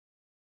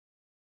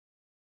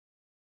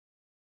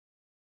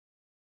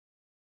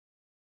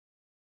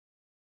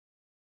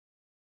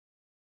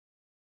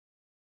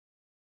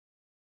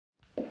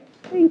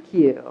Thank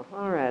you.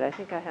 All right, I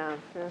think I have.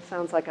 It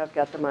sounds like I've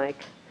got the mic.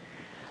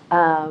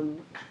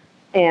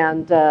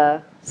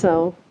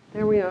 So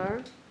there we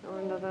are.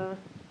 Going to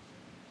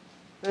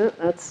the.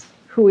 That's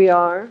who we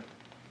are.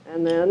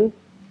 And then,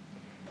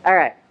 all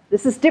right.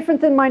 This is different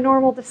than my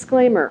normal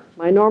disclaimer.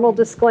 My normal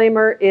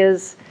disclaimer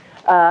is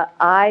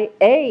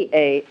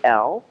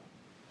IAAL,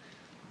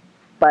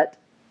 but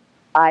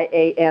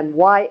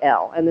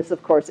IANYL. And this,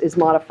 of course, is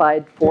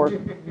modified for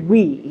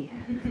we.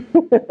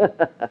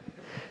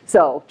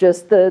 So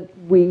just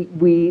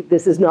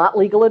this is not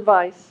legal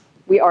advice.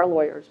 We are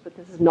lawyers, but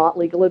this is not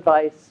legal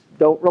advice.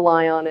 Don't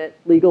rely on it.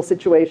 Legal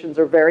situations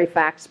are very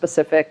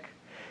fact-specific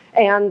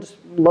and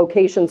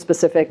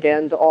location-specific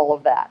and all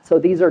of that. So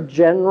these are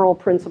general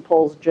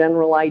principles,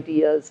 general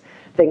ideas,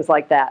 things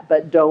like that.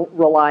 But don't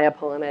rely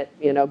upon it.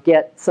 You know,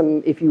 get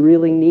some, if you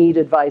really need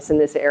advice in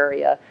this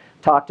area,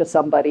 talk to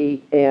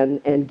somebody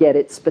and get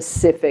it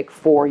specific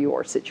for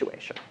your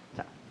situation.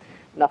 So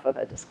enough of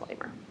a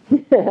disclaimer.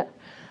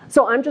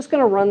 So I'm just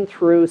going to run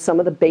through some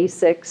of the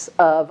basics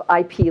of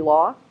IP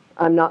law.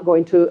 I'm not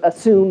going to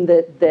assume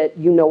that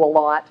you know a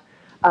lot,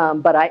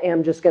 but I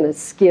am just going to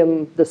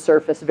skim the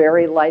surface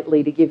very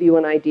lightly to give you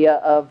an idea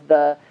of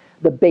the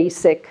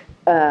basic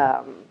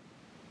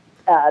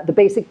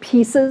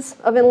pieces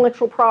of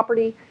intellectual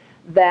property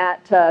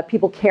that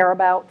people care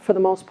about for the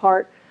most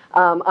part.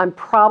 I'm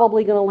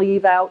probably going to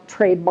leave out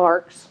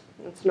trademarks.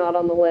 It's not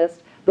on the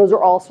list. Those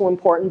are also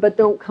important, but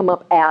don't come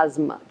up as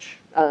much.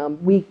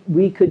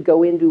 We could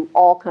go into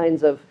all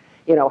kinds of,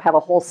 have a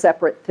whole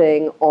separate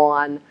thing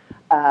on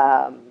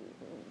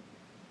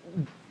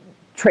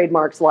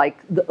trademarks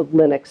like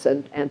Linux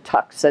and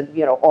Tux and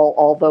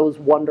all those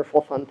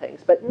wonderful fun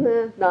things, but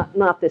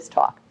not this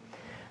talk.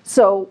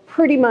 So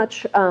pretty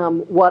much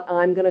what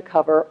I'm going to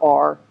cover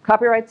are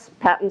copyrights,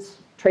 patents,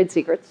 trade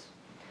secrets.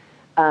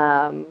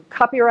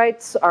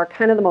 Copyrights are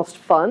kind of the most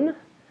fun.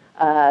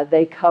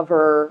 They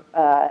cover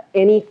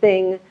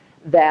anything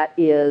that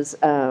is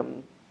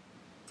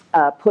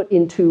put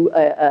into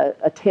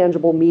a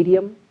tangible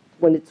medium.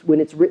 When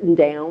it's written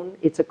down,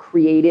 it's a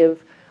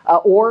creative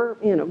or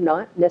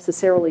not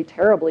necessarily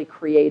terribly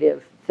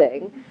creative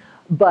thing,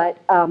 but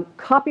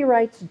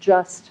copyrights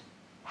just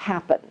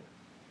happen.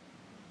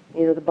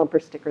 The bumper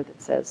sticker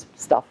that says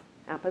stuff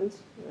happens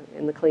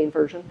in the clean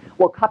version.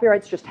 Well,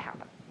 copyrights just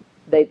happen.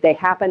 They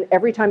happen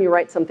every time you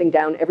write something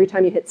down, every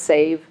time you hit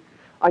save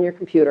on your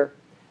computer.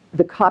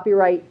 The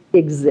copyright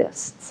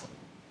exists.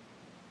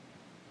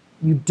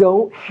 You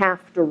don't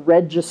have to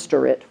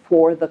register it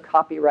for the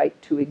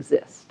copyright to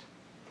exist.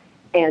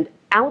 And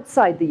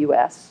outside the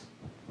US,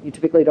 you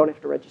typically don't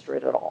have to register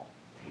it at all.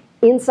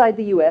 Inside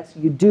the US,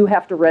 you do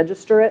have to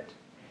register it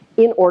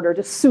in order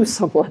to sue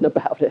someone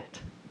about it.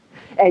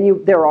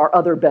 And there are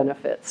other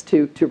benefits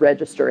to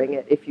registering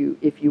it if you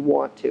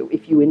want to.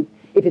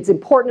 If it's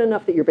important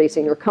enough that you're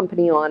basing your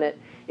company on it,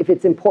 if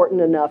it's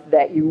important enough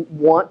that you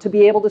want to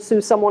be able to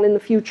sue someone in the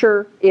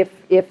future if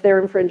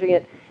they're infringing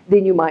it,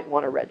 then you might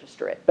want to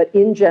register it. But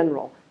in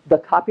general, the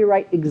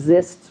copyright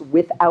exists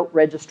without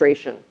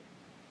registration.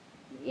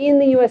 In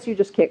the US, you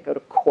just can't go to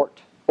court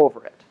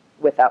over it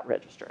without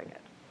registering it.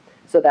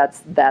 So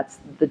that's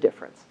the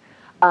difference.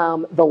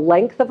 The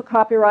length of a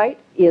copyright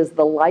is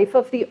the life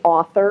of the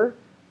author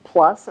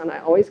plus, and I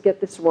always get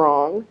this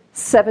wrong,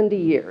 70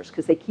 years,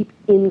 because they keep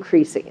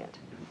increasing it.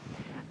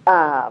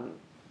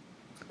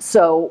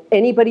 So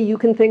anybody you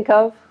can think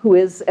of who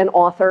is an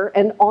author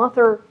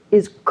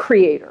is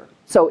creator.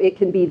 So it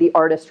can be the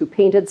artist who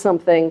painted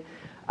something,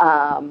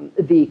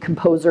 the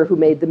composer who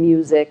made the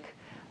music,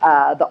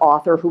 the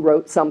author who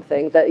wrote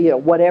something,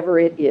 whatever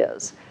it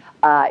is.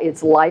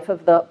 It's life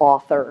of the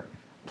author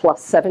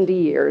plus 70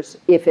 years.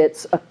 If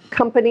it's a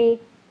company,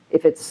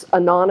 if it's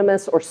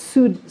anonymous or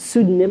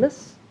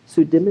pseudonymous,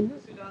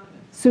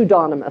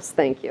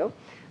 thank you.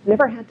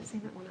 Never had to say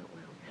that one out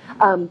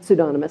loud.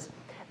 Pseudonymous.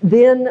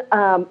 Then,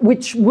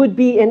 which would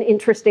be an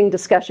interesting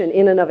discussion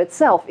in and of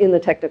itself in the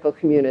technical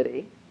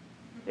community.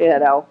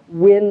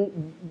 When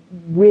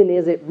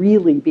is it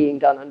really being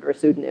done under a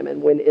pseudonym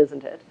and when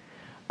isn't it?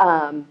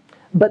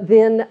 But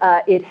then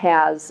it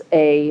has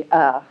a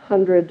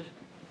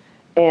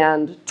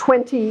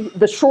 120,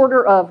 the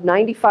shorter of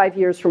 95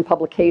 years from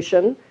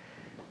publication,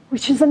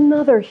 which is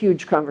another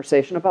huge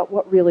conversation about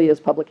what really is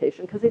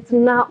publication, because it's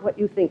not what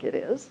you think it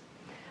is.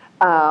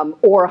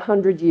 Or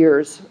 100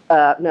 years,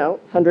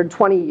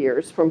 120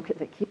 years from,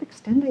 they keep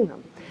extending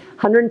them,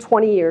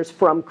 120 years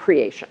from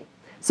creation.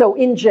 So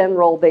in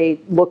general, they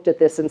looked at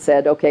this and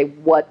said, okay,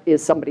 what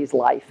is somebody's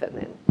life? And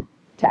then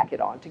tack it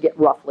on to get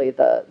roughly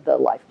the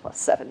life plus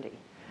 70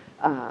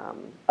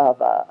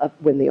 of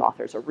when the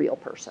author's a real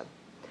person.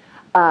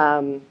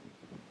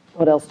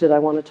 What else did I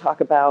want to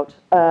talk about?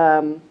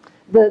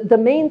 The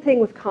main thing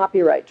with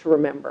copyright to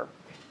remember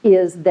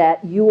is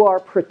that you are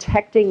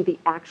protecting the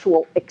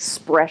actual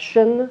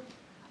expression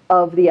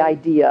of the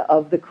idea,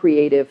 of the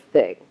creative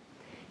thing.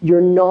 You're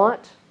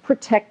not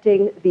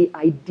protecting the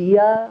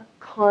idea,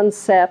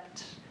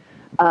 concept,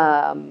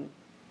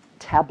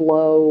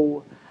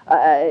 tableau,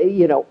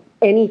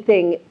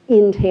 anything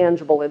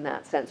intangible in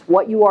that sense.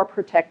 What you are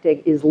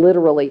protecting is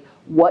literally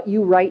what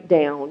you write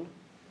down,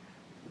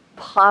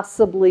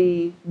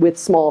 possibly with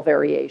small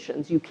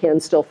variations. You can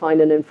still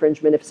find an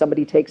infringement if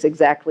somebody takes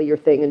exactly your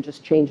thing and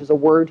just changes a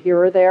word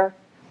here or there.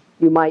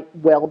 You might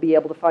well be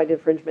able to find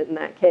infringement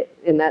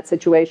in that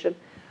situation.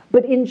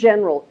 But in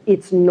general,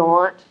 it's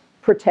not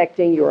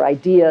protecting your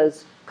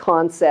ideas,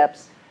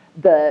 concepts.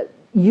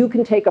 You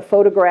can take a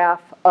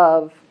photograph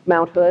of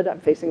Mount Hood. I'm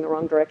facing the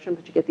wrong direction,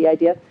 but you get the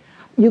idea.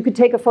 You could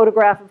take a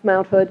photograph of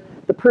Mount Hood.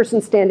 The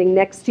person standing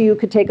next to you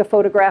could take a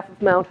photograph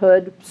of Mount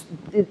Hood.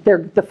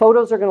 The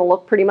photos are going to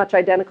look pretty much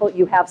identical.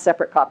 You have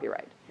separate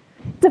copyright.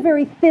 It's a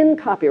very thin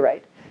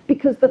copyright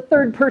because the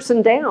third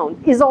person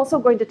down is also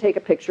going to take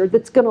a picture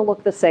that's going to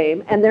look the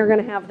same, and they're going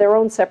to have their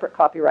own separate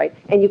copyright,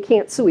 and you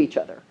can't sue each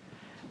other.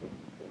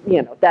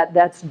 You know,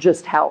 that's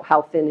just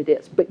how thin it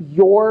is. But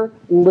your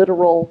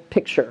literal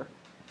picture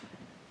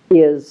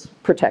is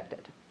protected.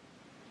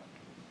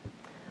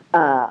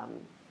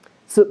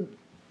 So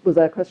was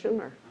that a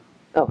question? Or?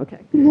 Oh, okay.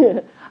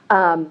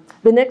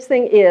 The next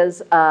thing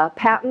is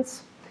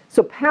patents.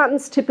 So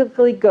patents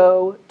typically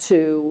go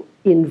to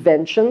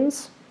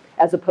inventions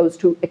as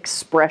opposed to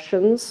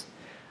expressions.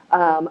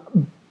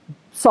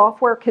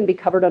 Software can be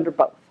covered under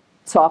both.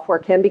 Software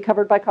can be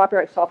covered by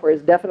copyright. Software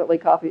is definitely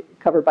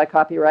covered by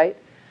copyright.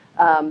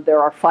 There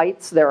are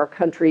fights. There are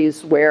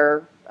countries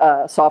where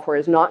software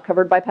is not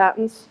covered by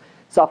patents.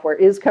 Software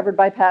is covered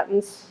by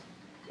patents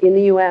in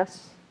the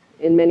US,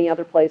 in many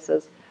other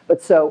places.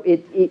 But so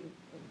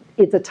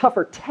it's a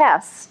tougher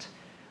test,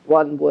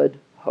 one would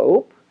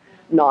hope.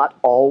 Not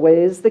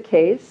always the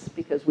case,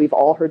 because we've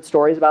all heard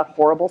stories about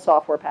horrible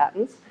software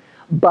patents.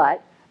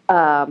 But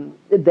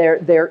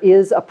there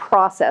is a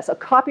process. A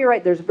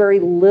copyright, there's very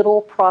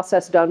little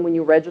process done when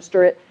you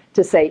register it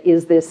to say,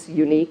 is this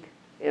unique?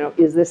 You know,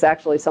 is this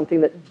actually something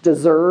that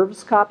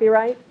deserves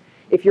copyright?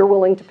 If you're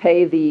willing to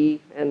pay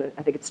and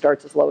I think it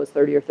starts as low as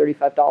 $30 or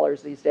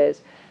 $35 these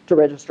days to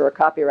register a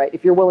copyright.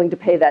 If you're willing to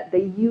pay that,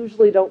 they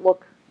usually don't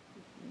look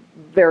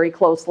very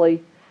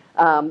closely.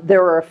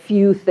 There are a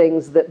few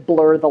things that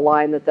blur the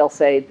line that they'll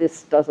say,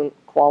 this doesn't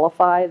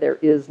qualify. There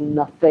is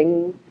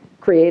nothing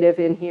creative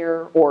in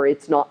here, or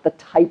it's not the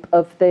type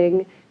of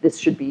thing. This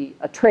should be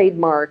a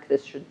trademark.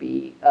 This should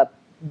be a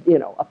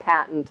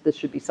patent. This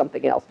should be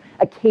something else.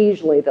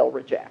 Occasionally they'll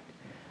reject.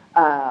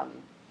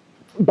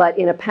 But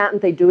in a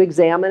patent, they do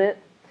examine it.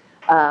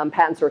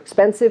 Patents are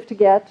expensive to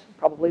get,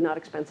 probably not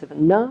expensive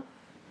enough.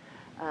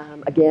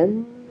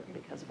 Again,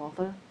 because of all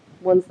the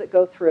ones that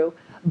go through.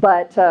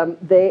 But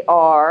they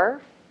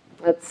are,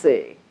 let's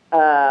see,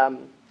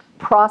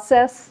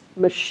 process,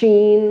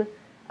 machine,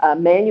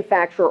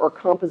 manufacture, or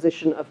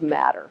composition of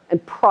matter.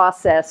 And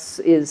process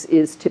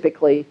is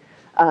typically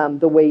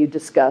the way you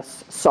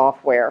discuss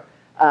software,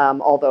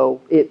 although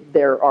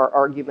there are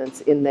arguments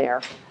in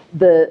there.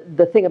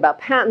 The thing about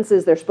patents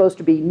is they're supposed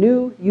to be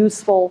new,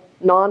 useful,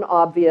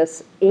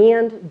 non-obvious,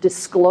 and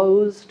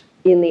disclosed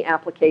in the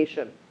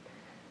application.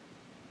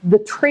 The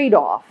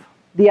trade-off,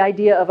 the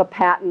idea of a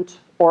patent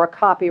or a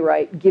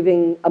copyright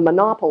giving a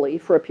monopoly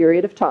for a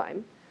period of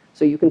time,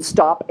 so you can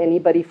stop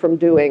anybody from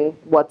doing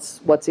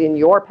what's in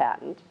your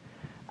patent.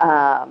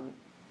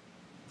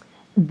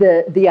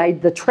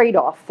 The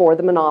trade-off for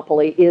the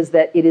monopoly is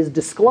that it is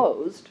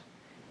disclosed,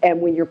 and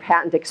when your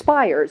patent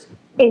expires,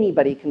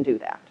 anybody can do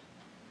that.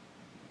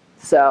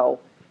 So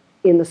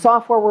in the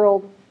software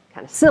world,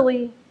 kind of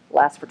silly,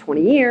 lasts for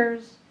 20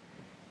 years.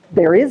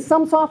 There is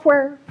some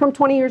software from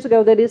 20 years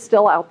ago that is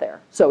still out there.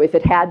 So if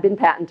it had been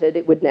patented,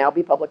 it would now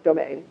be public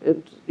domain,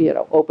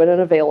 open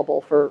and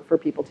available for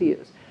people to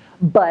use.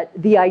 But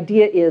the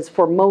idea is,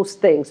 for most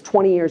things,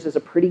 20 years is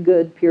a pretty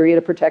good period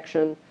of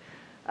protection.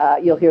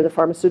 You'll hear the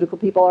pharmaceutical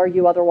people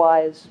argue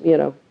otherwise.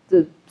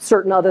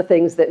 Certain other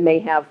things that may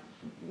have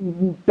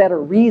better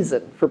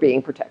reason for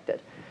being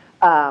protected.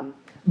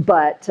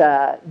 But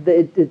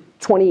the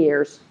 20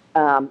 years,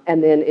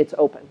 and then it's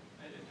open.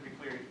 To be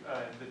clear,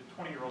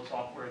 the 20-year-old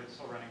software that's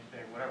still running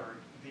today, whatever,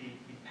 the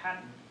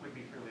patent would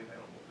be freely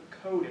available. The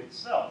code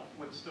itself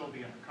would still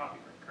be under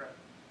copyright,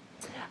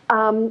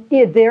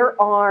 correct?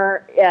 There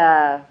are,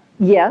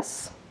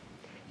 yes,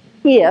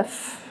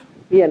 if,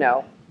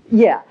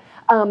 yeah.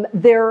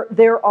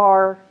 There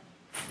are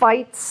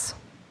fights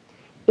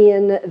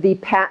in the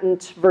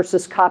patent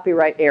versus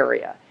copyright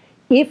area.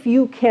 If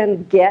you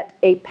can get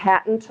a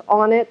patent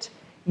on it,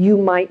 you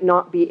might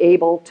not be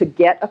able to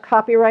get a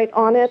copyright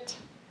on it.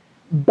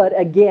 But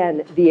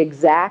again, the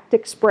exact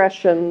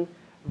expression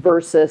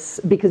versus,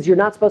 because you're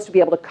not supposed to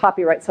be able to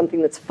copyright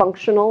something that's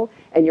functional,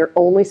 and you're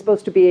only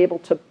supposed to be able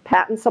to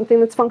patent something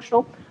that's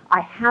functional.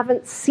 I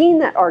haven't seen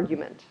that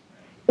argument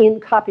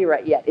in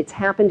copyright yet. It's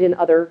happened in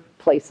other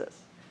places.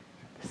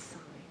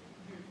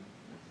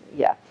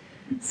 Yeah,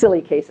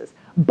 silly cases.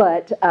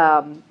 But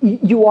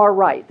you are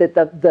right that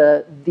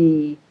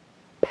the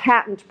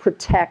patent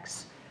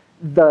protects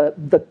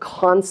the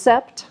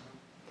concept,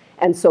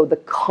 and so the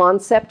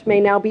concept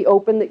may now be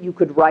open, that you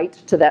could write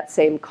to that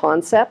same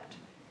concept,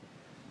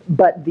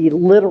 but the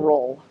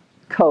literal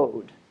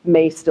code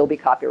may still be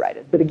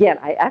copyrighted. But again,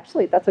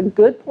 that's a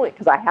good point,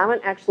 because I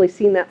haven't actually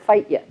seen that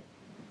fight yet.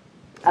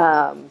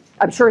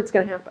 I'm sure it's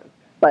going to happen,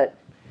 but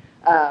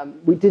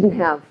we didn't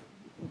have,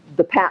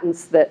 the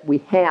patents that we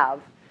have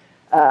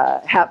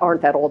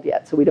aren't that old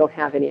yet, so we don't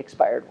have any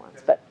expired ones.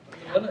 But the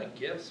one on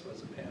gifts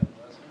was a patent,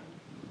 wasn't it?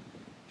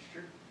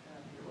 Sure.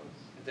 It was.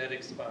 That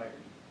expired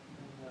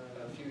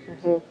a few years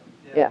Mm-hmm. ago.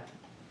 yeah.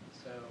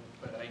 So,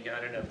 but I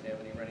don't know if they have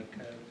any running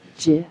code.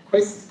 Gee.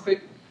 Quick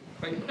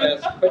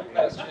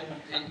question.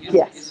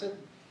 Yes. Isn't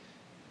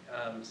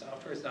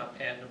software is not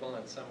patentable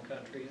in some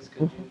countries?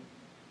 Could you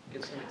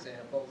give some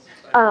examples?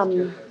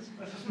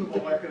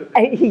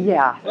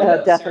 Yeah,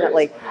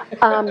 definitely.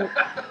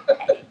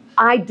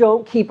 I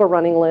don't keep a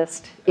running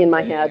list in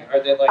my head.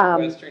 Are they like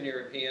Western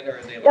European, or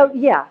are they like? Oh,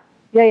 yeah.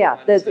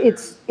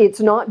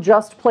 It's not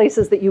just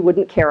places that you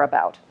wouldn't care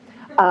about.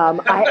 I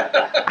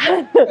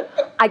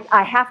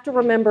have to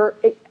remember,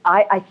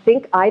 I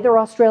think either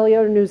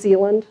Australia or New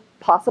Zealand,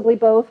 possibly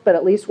both, but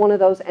at least one of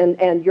those,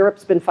 and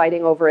Europe's been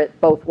fighting over it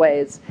both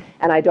ways,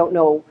 and I don't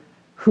know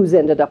who's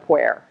ended up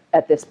where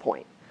at this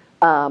point.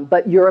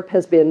 But Europe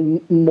has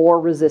been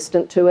more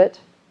resistant to it,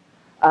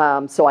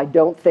 so I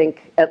don't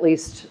think, at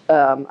least,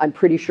 I'm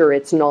pretty sure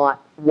it's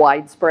not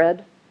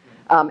widespread.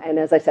 And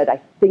as I said,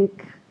 I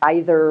think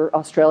either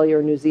Australia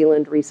or New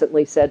Zealand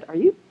recently said, "Are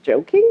you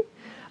joking?"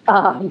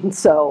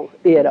 So,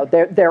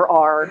 there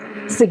are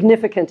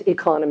significant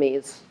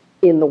economies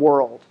in the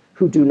world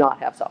who do not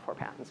have software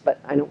patents, but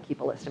I don't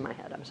keep a list in my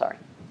head, I'm sorry.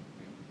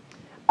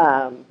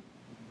 So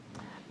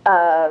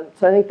I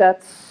think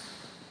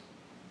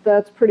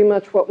that's pretty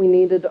much what we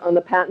needed on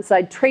the patent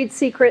side. Trade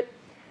secret,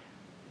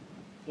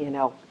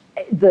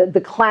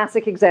 the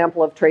classic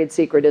example of trade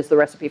secret is the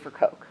recipe for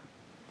Coke.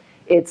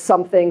 It's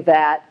something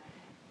that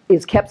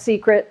is kept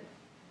secret,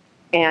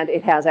 and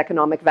it has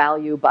economic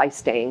value by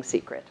staying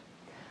secret.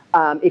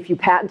 If you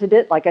patented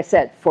it, like I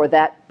said, for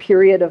that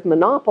period of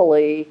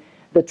monopoly,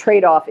 the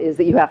trade-off is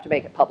that you have to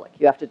make it public.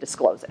 You have to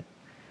disclose it.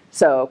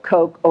 So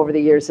Coke, over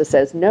the years, has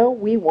said, no,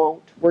 we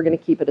won't. We're going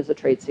to keep it as a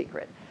trade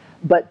secret.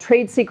 But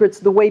trade secrets,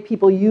 the way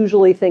people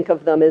usually think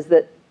of them is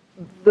that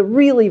the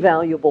really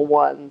valuable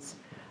ones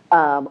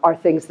are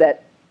things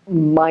that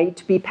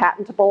might be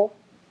patentable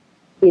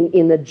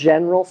in the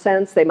general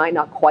sense. They might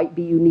not quite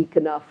be unique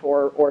enough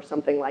or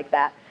something like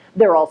that.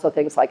 There are also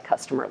things like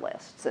customer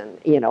lists and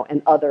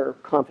other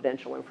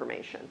confidential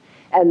information.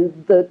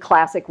 And the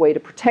classic way to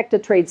protect a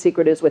trade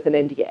secret is with an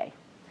NDA.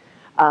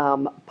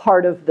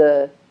 Part of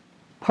the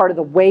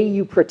way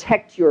you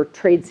protect your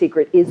trade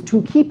secret is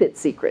to keep it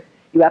secret.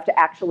 You have to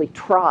actually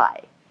try.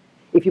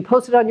 If you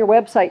post it on your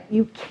website,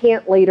 you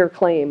can't later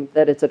claim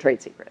that it's a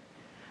trade secret,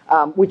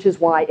 which is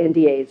why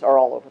NDAs are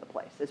all over the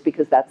place. It's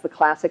because that's the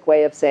classic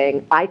way of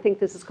saying, I think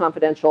this is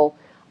confidential.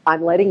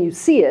 I'm letting you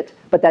see it,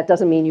 but that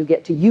doesn't mean you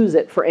get to use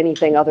it for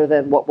anything other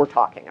than what we're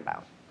talking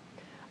about.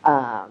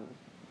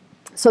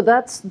 So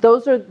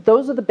those are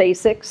the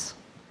basics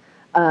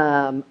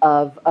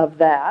of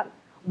that.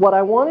 What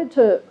I wanted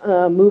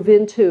to move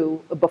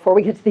into before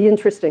we get to the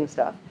interesting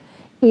stuff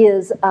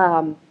is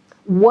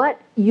what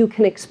you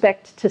can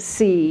expect to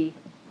see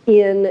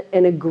in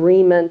an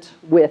agreement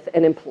with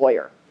an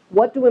employer.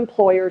 What do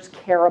employers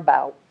care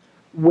about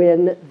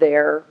when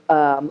they're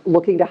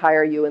looking to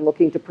hire you and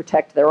looking to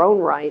protect their own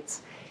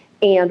rights?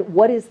 And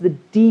what is the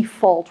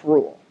default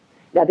rule?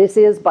 Now, this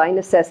is by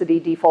necessity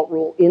default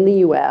rule in the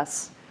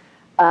US.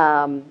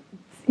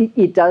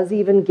 It does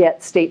even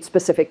get state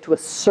specific to a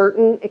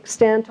certain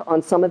extent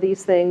on some of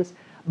these things,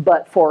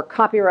 but for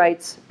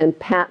copyrights and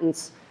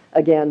patents,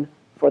 again,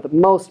 for the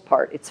most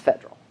part, it's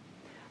federal.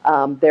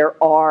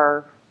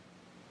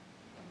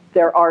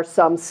 There are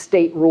some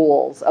state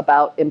rules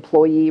about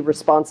employee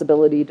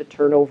responsibility to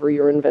turn over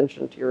your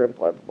invention to your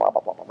employer, blah,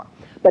 blah, blah, blah, blah.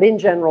 But in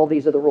general,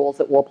 these are the rules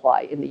that will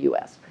apply in the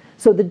US.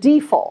 So the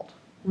default,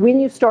 when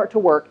you start to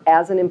work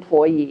as an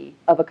employee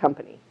of a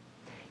company,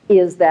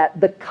 is that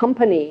the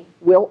company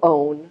will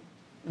own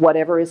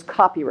whatever is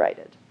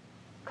copyrighted,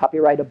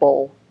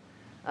 copyrightable,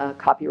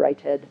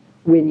 copyrighted,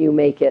 when you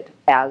make it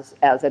as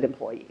an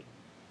employee.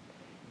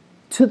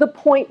 To the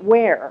point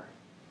where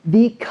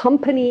the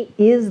company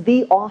is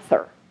the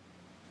author.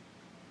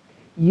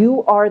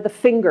 You are the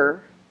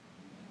finger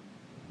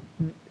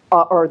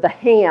or the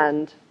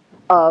hand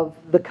of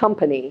the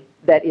company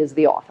that is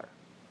the author.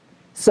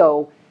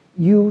 So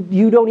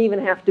you don't even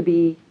have to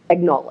be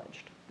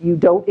acknowledged. You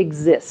don't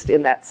exist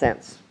in that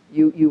sense.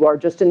 You are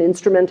just an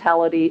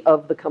instrumentality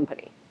of the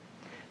company.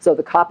 So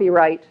the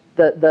copyright,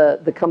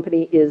 the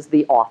company is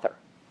the author.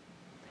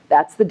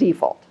 That's the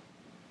default.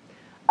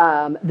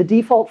 The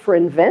default for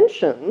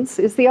inventions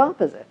is the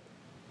opposite.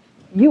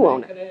 You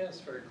own it. Could I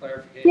ask for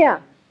clarification? Yeah.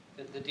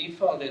 The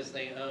default is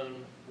they own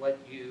what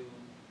you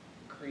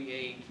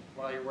create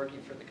while you're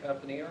working for the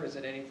company, or is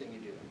it anything you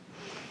do?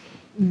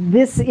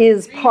 This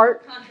is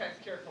part. Contracts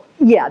carefully.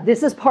 Yeah,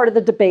 this is part of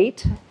the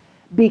debate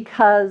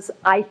because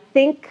I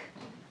think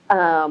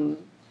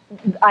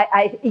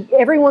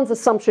everyone's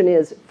assumption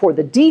is for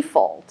the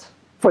default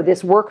for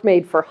this work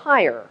made for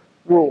hire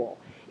rule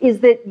is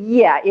that,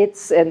 yeah,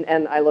 it's,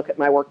 and I look at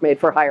my work made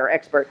for hire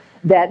expert,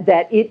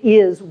 that it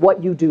is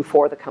what you do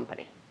for the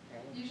company.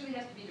 Usually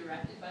has to be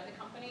directed by the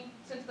company.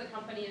 Since the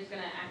company is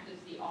going to act as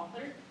the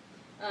author,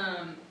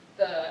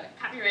 the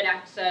Copyright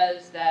Act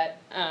says that,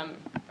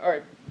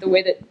 or the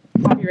way that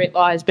copyright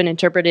law has been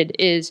interpreted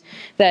is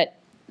that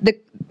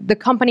the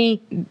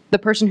company, the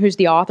person who's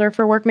the author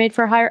for work made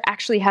for hire,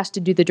 actually has to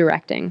do the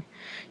directing.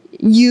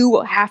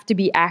 You have to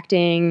be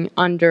acting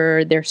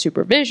under their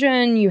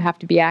supervision. You have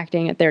to be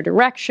acting at their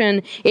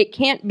direction. It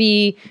can't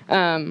be,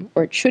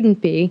 or it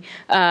shouldn't be,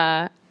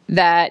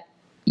 that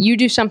you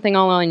do something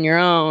all on your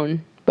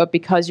own, but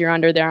because you're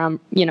under their,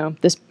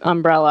 this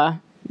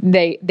umbrella,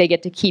 they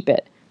get to keep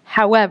it.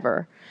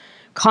 However,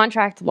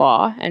 contract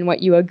law and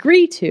what you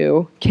agree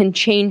to can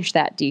change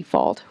that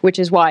default, which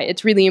is why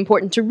it's really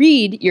important to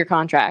read your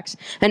contracts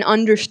and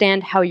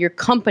understand how your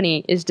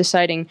company is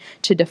deciding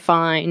to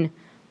define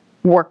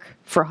work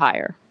for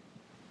hire.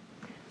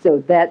 So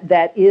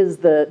that is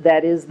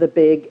the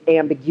big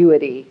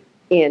ambiguity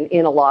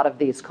in a lot of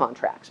these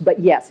contracts. But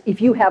yes,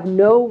 if you have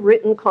no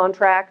written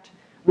contract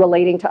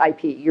relating to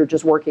IP, you're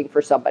just working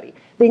for somebody,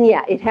 then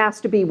yeah, it has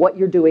to be what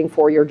you're doing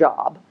for your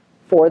job,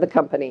 for the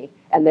company,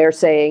 and they're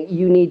saying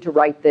you need to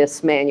write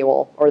this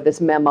manual or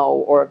this memo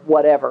or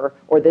whatever,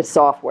 or this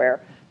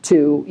software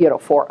to,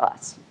 for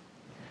us.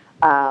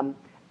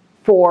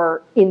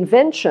 For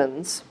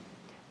inventions,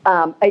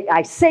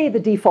 I say the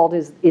default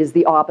is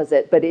the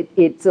opposite, but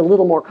it's a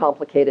little more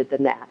complicated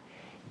than that.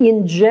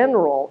 In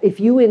general, if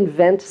you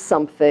invent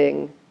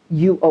something,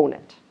 you own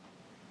it.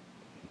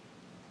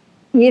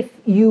 If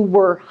you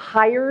were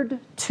hired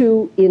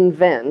to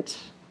invent,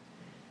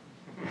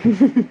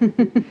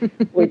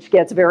 which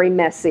gets very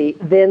messy,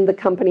 then the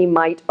company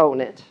might own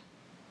it.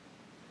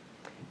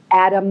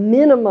 At a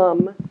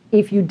minimum,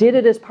 if you did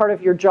it as part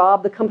of your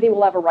job, the company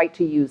will have a right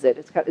to use it.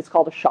 It's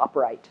called a shop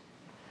right.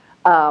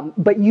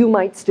 But you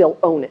might still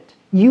own it.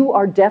 You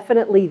are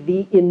definitely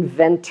the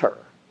inventor.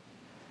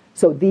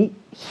 So the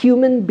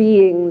human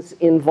beings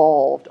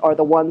involved are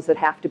the ones that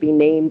have to be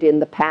named in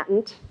the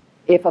patent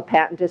if a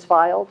patent is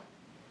filed.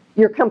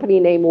 Your company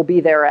name will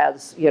be there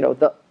as,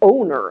 the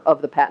owner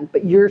of the patent,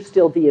 but you're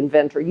still the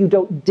inventor. You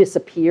don't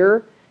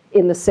disappear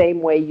in the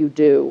same way you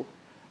do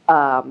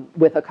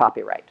with a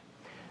copyright.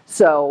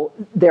 So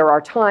there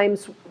are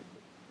times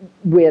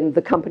when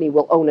the company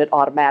will own it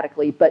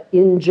automatically, but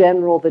in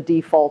general, the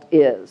default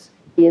is,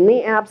 in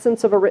the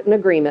absence of a written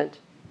agreement,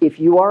 if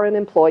you are an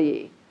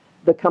employee,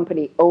 the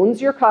company owns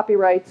your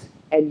copyrights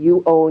and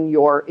you own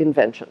your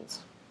inventions.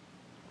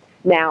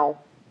 Now,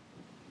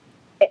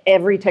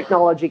 every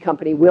technology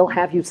company will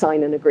have you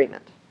sign an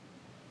agreement.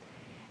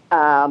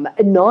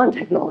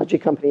 Non-technology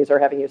companies are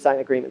having you sign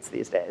agreements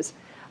these days.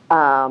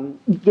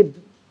 Companies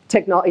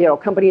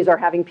are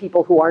having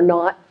people who are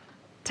not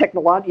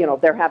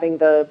they're having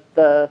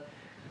the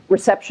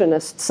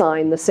receptionist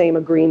sign the same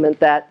agreement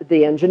that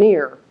the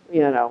engineer,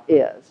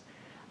 is.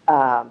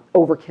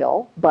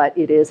 Overkill, but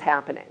it is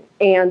happening.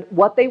 And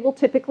what they will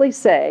typically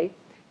say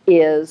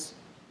is,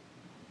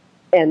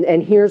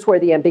 and here's where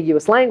the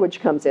ambiguous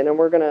language comes in, and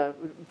we're going to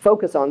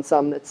focus on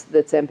some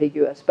that's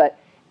ambiguous. But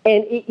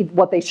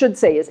what they should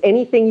say is,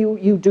 anything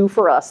you do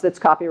for us that's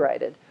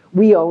copyrighted,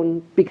 we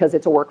own because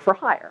it's a work for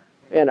hire.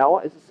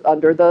 It's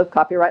under the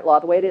copyright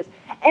law the way it is.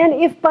 And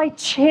if by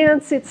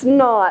chance it's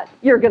not,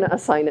 you're going to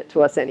assign it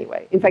to us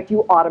anyway. In fact,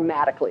 you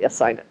automatically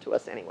assign it to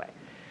us anyway.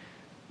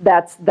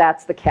 That's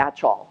the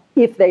catch-all.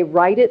 If they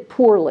write it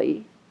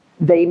poorly,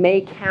 they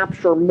may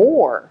capture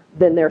more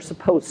than they're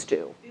supposed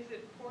to.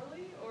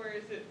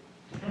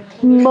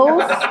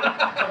 Most,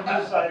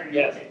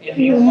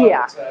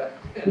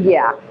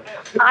 yeah.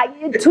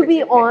 To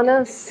be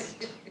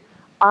honest,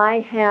 I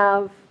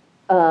have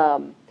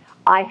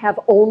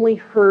only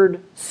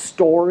heard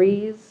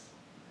stories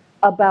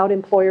about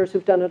employers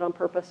who've done it on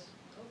purpose.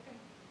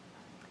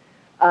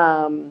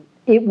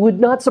 It would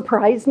not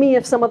surprise me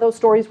if some of those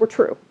stories were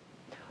true,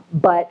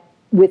 but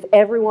with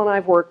everyone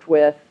I've worked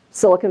with,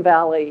 Silicon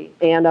Valley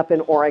and up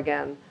in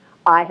Oregon,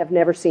 I have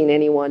never seen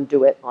anyone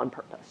do it on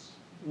purpose.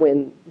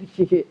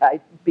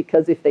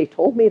 Because if they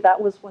told me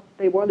that was what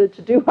they wanted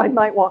to do, I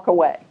might walk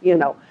away,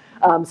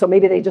 So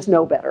maybe they just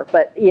know better.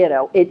 But,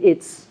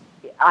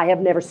 I've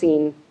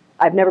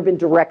never been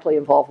directly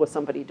involved with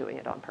somebody doing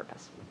it on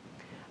purpose.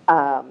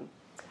 On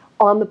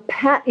the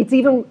it's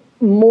even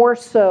more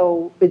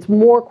so, it's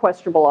more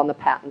questionable on the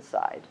patent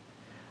side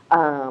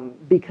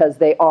because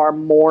they are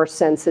more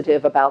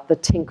sensitive about the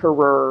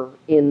tinkerer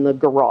in the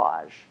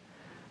garage.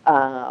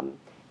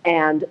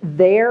 And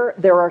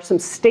there are some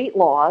state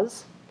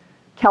laws.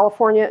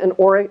 California and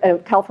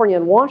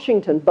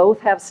Washington both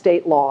have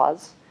state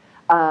laws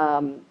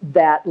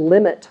that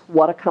limit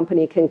what a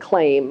company can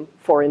claim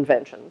for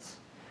inventions.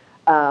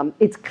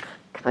 It's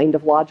kind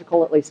of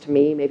logical, at least to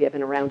me. Maybe I've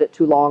been around it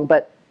too long,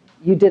 but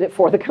you did it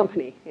for the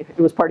company. It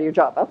was part of your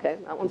job. Okay,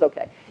 that one's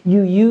okay.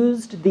 You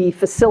used the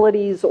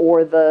facilities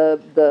or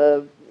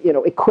the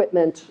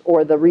equipment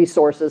or the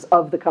resources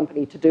of the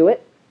company to do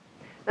it.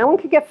 That one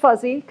could get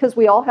fuzzy because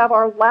we all have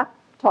our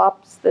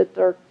laptops that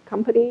are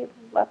company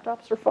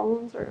laptops or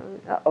phones, or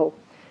uh-oh.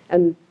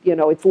 And, you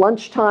know, it's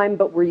lunchtime,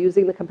 but we're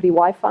using the company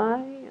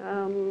Wi-Fi.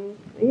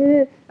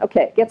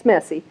 Okay, it gets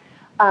messy.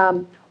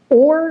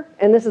 Or,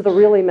 and this is the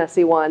really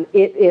messy one,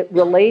 it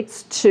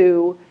relates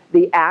to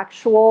the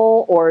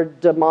actual or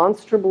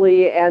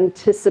demonstrably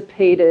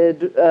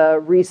anticipated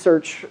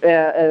research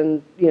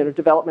and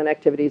development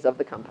activities of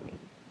the company.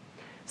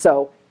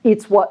 So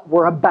it's what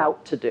we're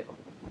about to do.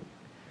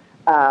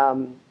 As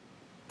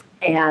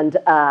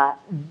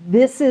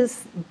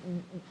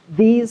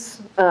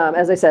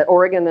I said,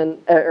 Oregon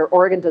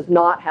does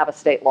not have a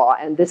state law,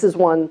 and this is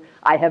one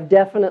I have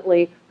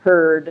definitely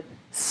heard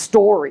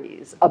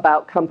stories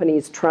about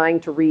companies trying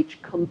to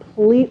reach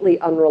completely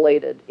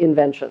unrelated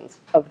inventions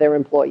of their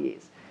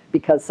employees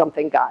because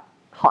something got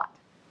hot,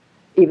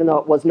 even though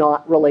it was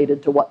not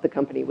related to what the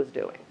company was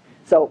doing.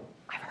 So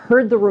I've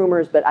heard the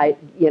rumors, but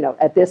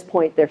at this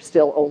point, they're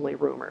still only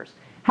rumors.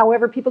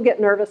 However, people get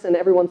nervous, and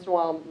every once in a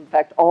while, in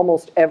fact,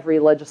 almost every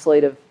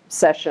legislative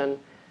session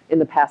in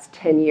the past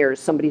 10 years,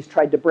 somebody's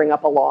tried to bring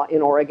up a law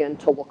in Oregon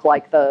to look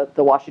like the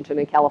Washington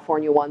and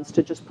California ones,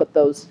 to just put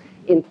those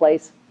in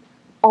place.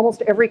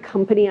 Almost every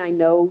company I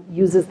know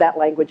uses that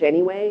language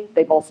anyway.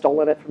 They've all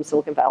stolen it from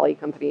Silicon Valley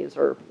companies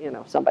or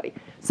somebody.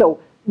 So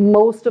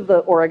most of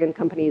the Oregon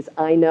companies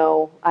I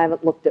know, I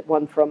haven't looked at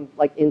one from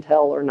like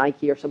Intel or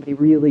Nike or somebody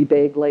really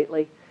big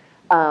lately.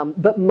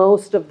 But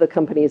most of the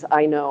companies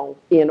I know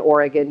in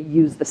Oregon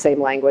use the same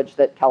language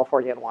that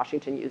California and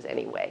Washington use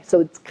anyway.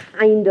 So it's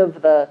kind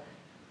of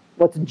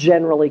what's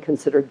generally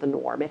considered the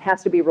norm. It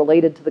has to be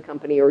related to the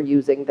company or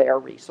using their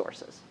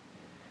resources.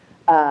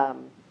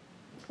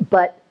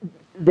 But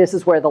this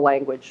is where the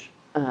language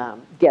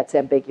gets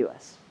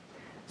ambiguous.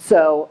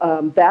 So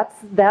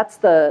that's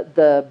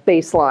the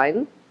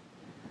baseline.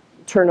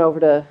 Turn over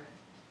to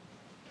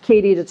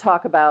Katie to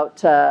talk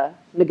about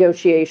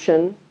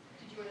negotiation.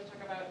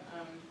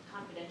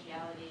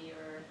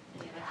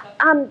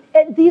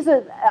 These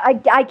are,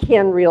 I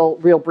can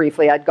real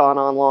briefly. I'd gone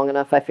on long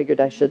enough. I figured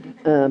I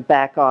should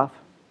back off.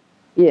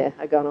 Yeah,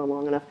 I'd gone on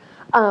long enough.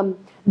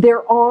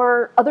 There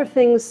are other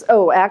things.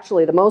 Oh,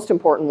 actually, the most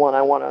important one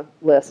I want to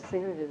list. See,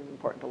 it is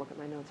important to look at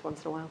my notes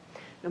once in a while,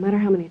 no matter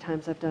how many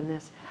times I've done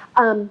this.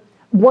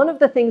 One of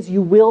the things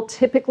you will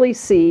typically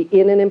see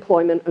in an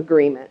employment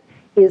agreement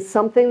is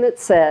something that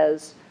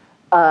says,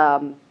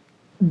 I've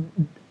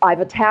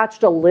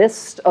attached a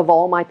list of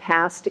all my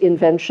past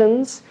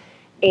inventions,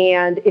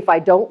 and if I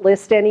don't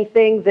list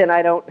anything, then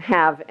I don't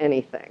have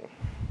anything.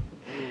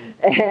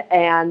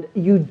 And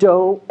you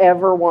don't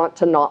ever want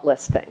to not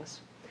list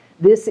things.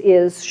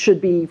 This should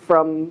be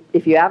from,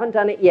 if you haven't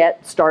done it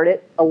yet, start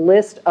it, a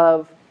list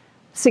of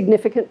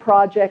significant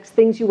projects,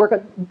 things you work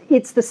on.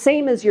 It's the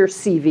same as your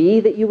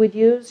CV that you would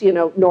use.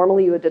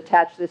 Normally you would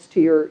attach this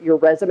to your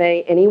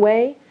resume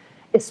anyway,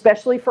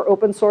 especially for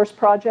open source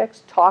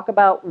projects. Talk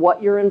about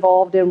what you're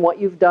involved in, what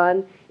you've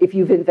done, if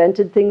you've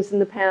invented things in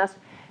the past.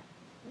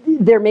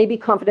 There may be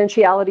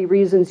confidentiality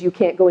reasons you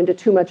can't go into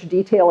too much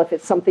detail if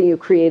it's something you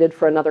created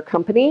for another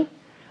company.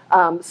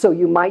 So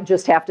you might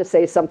just have to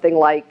say something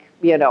like,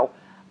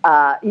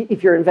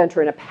 if you're an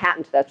inventor in a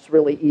patent, that's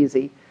really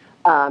easy.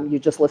 You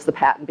just list the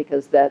patent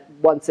because that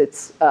once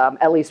it's,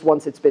 at least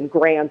once it's been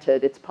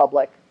granted, it's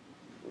public.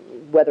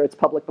 Whether it's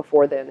public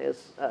before then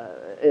is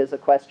a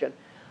question.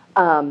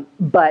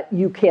 But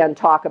you can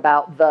talk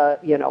about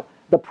the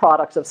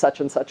products of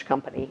such and such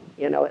company,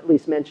 at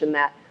least mention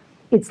that.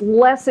 It's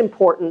less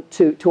important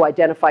to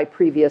identify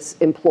previous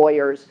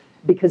employers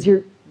because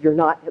you're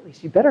not, at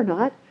least you better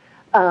not,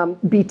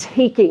 be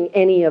taking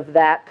any of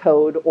that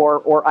code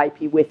or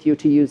IP with you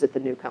to use at the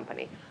new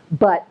company.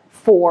 But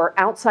for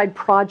outside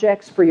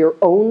projects, for your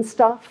own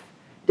stuff,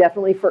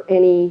 definitely for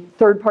any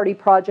third-party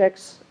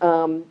projects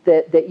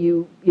that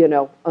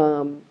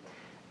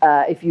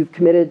if you've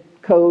committed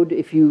code,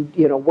 if you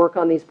work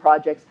on these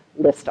projects,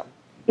 list them.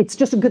 It's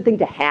just a good thing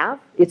to have.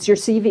 It's your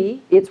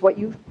CV. It's what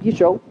you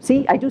show.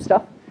 See, I do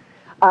stuff.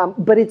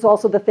 But it's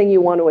also the thing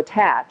you want to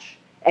attach.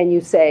 And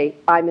you say,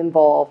 I'm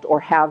involved or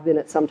have been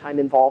at some time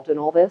involved in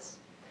all this.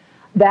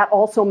 That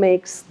also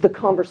makes the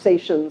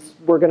conversations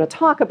we're going to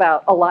talk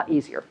about a lot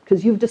easier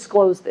because you've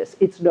disclosed this.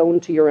 It's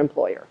known to your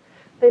employer.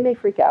 They may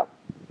freak out.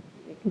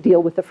 You can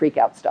deal with the freak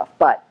out stuff.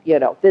 But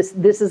this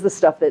is the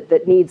stuff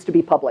that needs to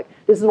be public.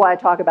 This is why I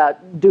talk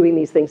about doing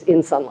these things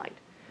in sunlight,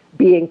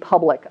 being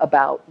public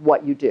about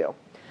what you do.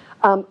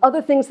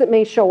 Other things that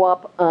may show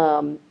up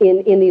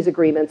in these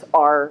agreements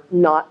are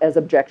not as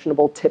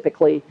objectionable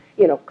typically.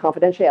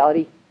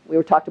 Confidentiality. We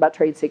were talked about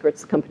trade secrets.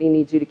 The company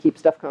needs you to keep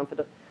stuff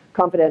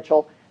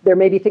confidential. There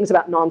may be things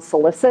about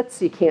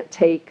non-solicits. You can't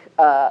take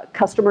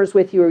customers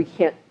with you, or you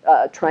can't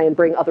try and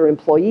bring other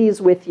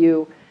employees with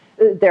you.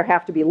 There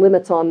have to be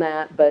limits on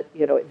that, but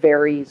it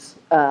varies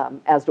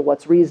as to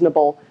what's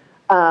reasonable.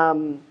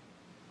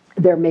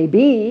 There may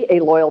be a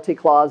loyalty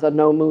clause, a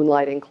no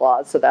moonlighting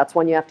clause, so that's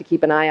one you have to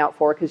keep an eye out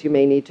for because you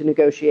may need to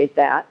negotiate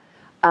that.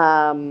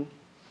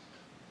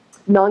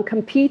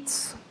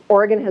 Non-competes.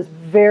 Oregon has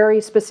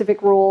very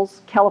specific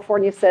rules.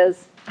 California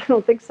says, I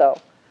don't think so.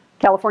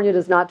 California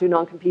does not do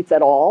non-competes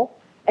at all.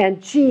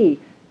 And gee,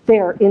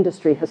 their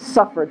industry has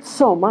suffered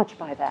so much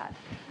by that.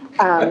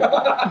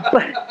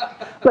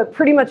 But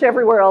pretty much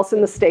everywhere else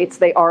in the states,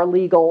 they are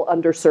legal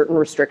under certain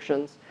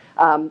restrictions.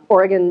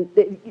 Oregon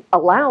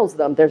allows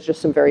them. There's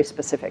just some very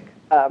specific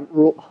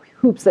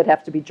hoops that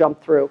have to be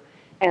jumped through,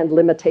 and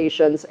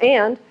limitations.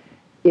 And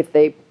if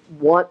they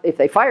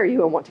fire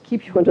you and want to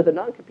keep you under the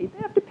non-compete,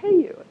 they have to pay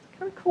you. It's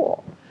kind of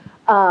cool.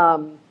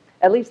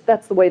 At least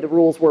that's the way the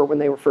rules were when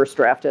they were first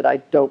drafted. I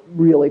don't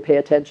really pay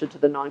attention to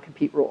the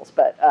non-compete rules,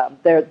 but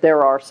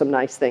there are some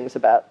nice things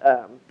about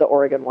the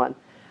Oregon one.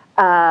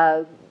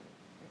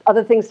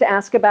 Other things to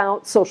ask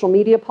about: social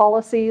media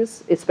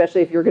policies,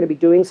 especially if you're going to be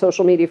doing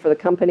social media for the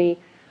company.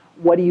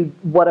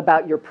 What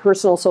about your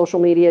personal social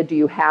media? Do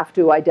you have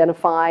to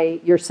identify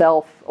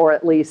yourself, or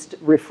at least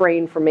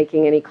refrain from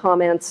making any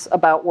comments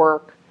about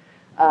work?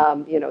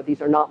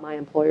 These are not my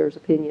employer's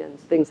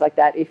opinions, things like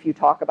that. If you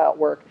talk about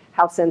work,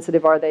 how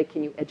sensitive are they?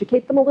 Can you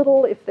educate them a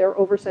little if they're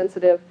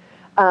oversensitive?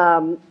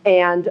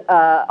 And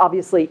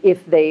obviously,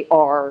 if they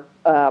are,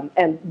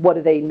 and what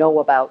do they know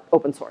about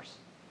open source?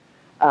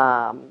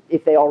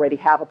 If they already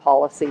have a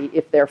policy,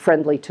 if they're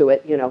friendly to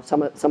it,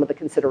 some of the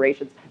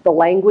considerations. The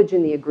language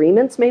in the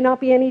agreements may not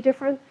be any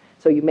different,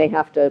 so you may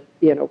have to,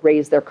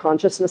 raise their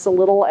consciousness a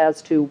little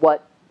as to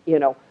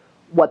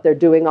what they're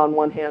doing on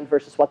one hand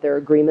versus what their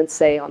agreements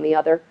say on the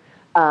other.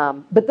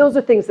 But those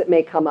are things that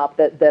may come up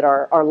that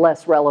are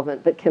less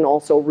relevant, but can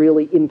also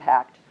really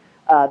impact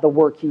the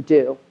work you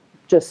do.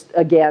 Just,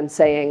 again,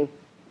 saying,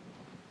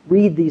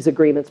 read these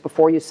agreements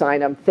before you sign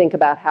them. Think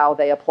about how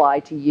they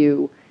apply to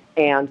you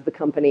and the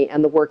company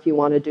and the work you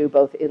want to do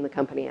both in the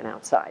company and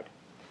outside.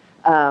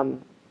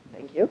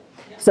 Thank you.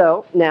 Yeah.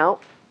 So now,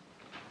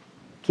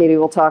 Katie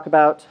will talk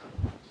about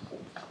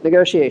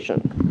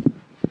negotiation.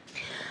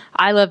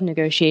 I love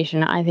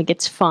negotiation. I think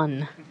it's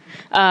fun.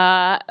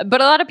 But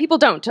a lot of people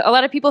don't. A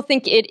lot of people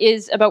think it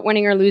is about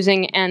winning or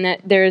losing, and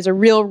that there is a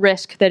real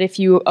risk that if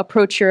you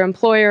approach your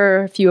employer,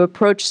 or if you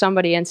approach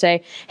somebody and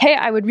say, hey,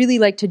 I would really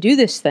like to do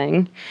this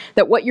thing,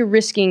 that what you're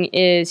risking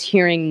is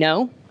hearing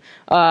no.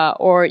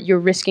 Or you're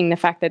risking the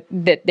fact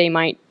that they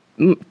might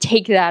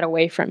take that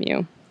away from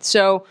you.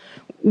 So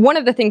one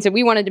of the things that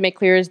we wanted to make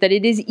clear is that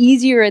it is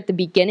easier at the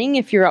beginning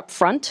if you're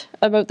upfront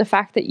about the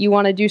fact that you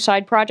want to do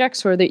side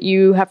projects or that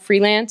you have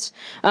freelance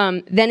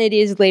than it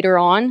is later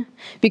on.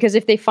 Because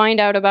if they find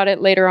out about it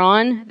later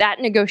on,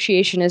 that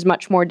negotiation is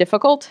much more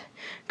difficult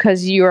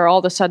because you are all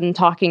of a sudden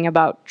talking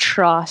about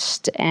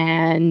trust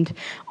and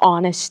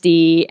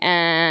honesty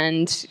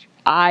and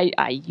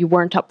you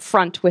weren't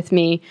upfront with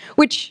me,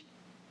 which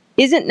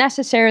isn't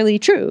necessarily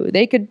true.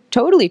 They could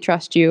totally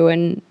trust you,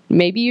 and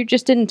maybe you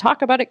just didn't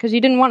talk about it because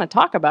you didn't want to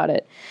talk about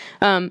it.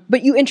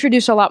 But you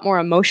introduce a lot more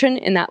emotion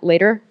in that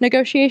later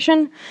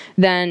negotiation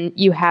than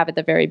you have at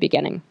the very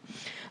beginning.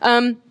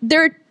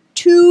 There are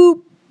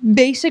two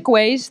basic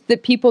ways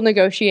that people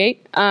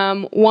negotiate.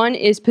 One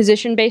is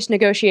position-based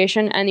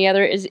negotiation, and the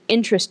other is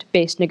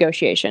interest-based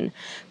negotiation.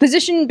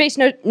 Position-based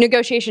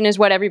negotiation is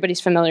what everybody's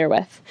familiar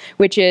with,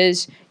 which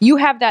is you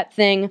have that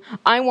thing,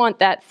 I want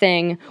that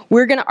thing,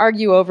 we're going to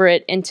argue over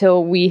it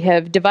until we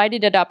have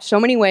divided it up so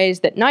many ways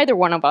that neither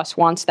one of us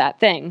wants that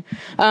thing,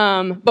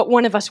 but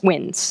one of us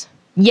wins.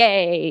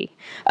 Yay!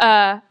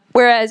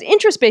 Whereas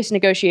interest-based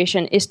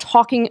negotiation is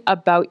talking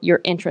about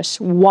your interests,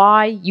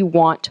 why you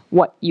want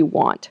what you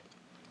want.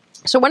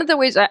 So one of the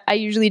ways I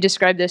usually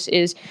describe this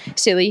is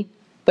silly,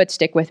 but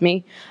stick with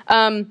me.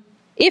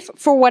 If,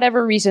 for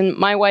whatever reason,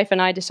 my wife and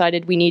I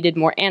decided we needed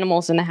more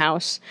animals in the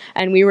house,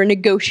 and we were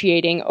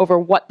negotiating over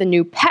what the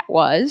new pet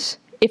was,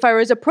 if I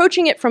was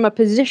approaching it from a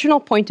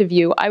positional point of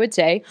view, I would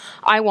say,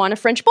 I want a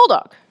French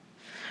Bulldog.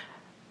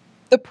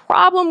 The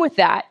problem with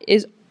that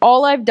is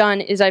all I've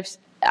done is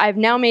I've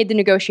now made the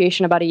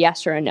negotiation about a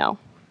yes or a no.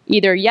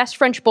 Either yes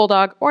French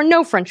Bulldog or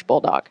no French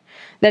Bulldog.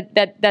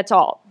 That's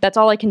all. That's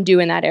all I can do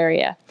in that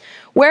area.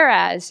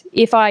 Whereas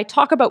if I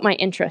talk about my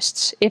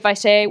interests, if I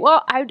say,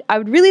 well, I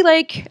would really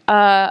like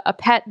a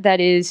pet that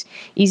is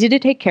easy to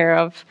take care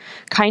of,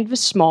 kind of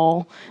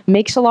small,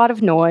 makes a lot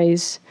of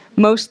noise,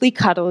 mostly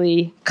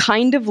cuddly,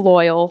 kind of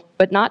loyal,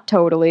 but not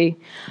totally.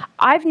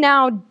 I've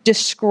now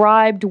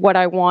described what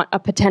I want a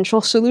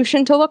potential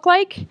solution to look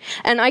like,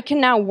 and I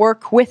can now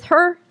work with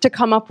her to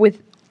come up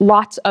with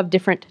lots of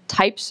different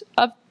types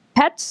of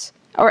pets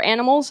or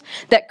animals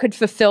that could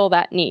fulfill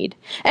that need.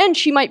 And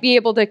she might be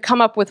able to come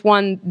up with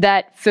one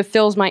that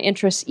fulfills my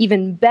interests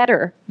even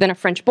better than a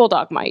French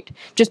Bulldog might,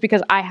 just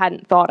because I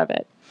hadn't thought of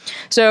it.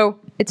 So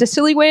it's a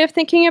silly way of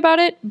thinking about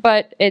it,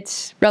 but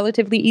it's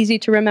relatively easy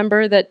to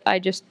remember that I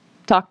just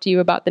talked to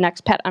you about the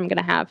next pet I'm going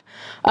to have.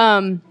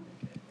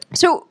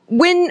 So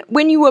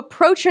when you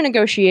approach a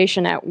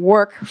negotiation at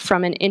work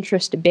from an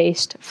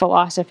interest-based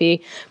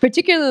philosophy,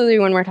 particularly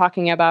when we're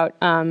talking about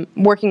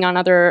working on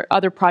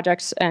other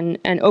projects and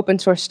open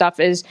source stuff,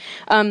 is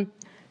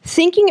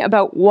thinking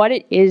about what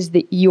it is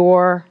that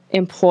your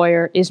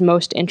employer is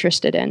most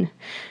interested in.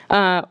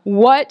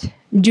 What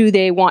do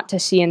they want to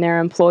see in their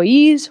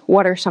employees?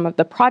 What are some of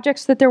the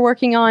projects that they're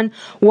working on?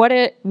 What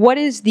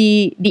is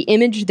the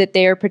image that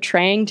they are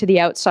portraying to the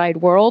outside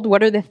world?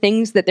 What are the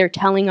things that they're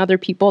telling other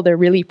people they're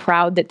really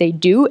proud that they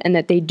do and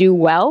that they do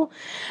well?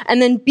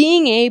 And then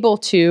being able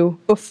to,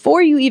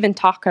 before you even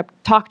talk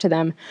to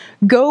them,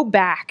 go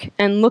back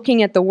and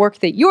looking at the work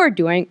that you're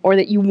doing or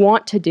that you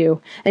want to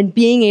do and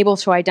being able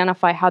to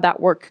identify how that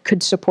work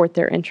could support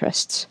their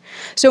interests.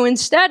 So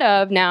instead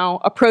of now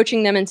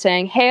approaching them and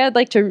saying, hey, I'd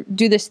like to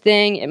do this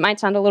thing, it might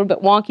sound a little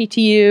bit wonky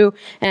to you,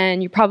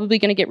 and you're probably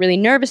going to get really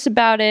nervous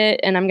about it,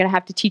 and I'm going to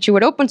have to teach you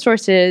what open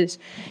source is,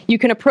 you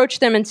can approach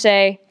them and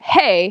say,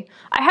 hey,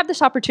 I have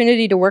this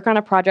opportunity to work on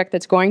a project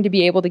that's going to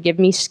be able to give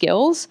me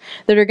skills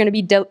that are going to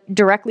be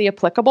directly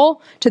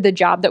applicable to the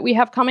job that we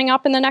have coming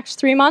up in the next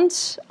 3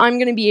 months. I'm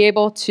going to be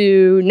able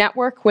to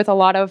network with a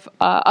lot of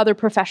other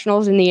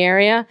professionals in the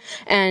area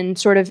and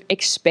sort of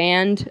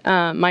expand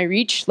my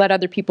reach, let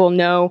other people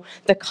know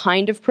the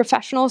kind of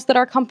professionals that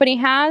our company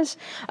has.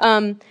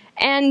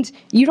 And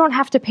you don't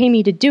have to pay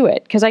me to do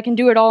it because I can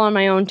do it all on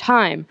my own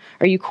time.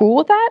 Are you cool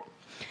with that?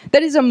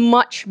 That is a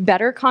much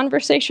better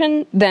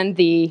conversation than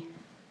the,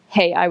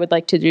 hey, I would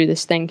like to do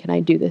this thing. Can I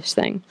do this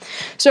thing?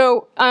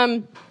 So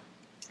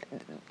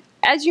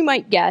as you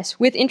might guess,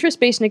 with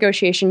interest-based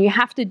negotiation, you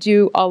have to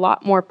do a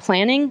lot more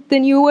planning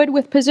than you would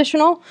with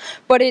positional,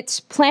 but it's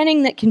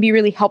planning that can be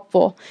really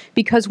helpful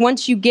because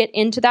once you get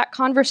into that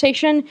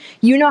conversation,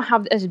 you now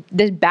have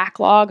this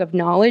backlog of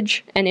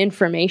knowledge and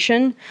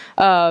information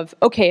of,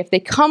 okay, if they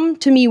come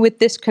to me with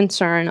this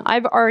concern,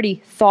 I've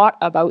already thought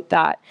about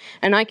that,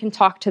 and I can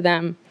talk to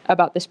them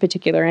about this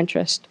particular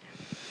interest.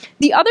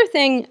 The other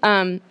thing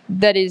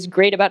that is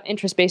great about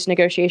interest-based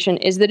negotiation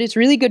is that it's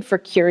really good for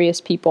curious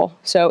people.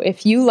 So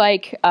if you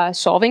like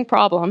solving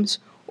problems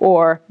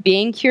or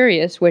being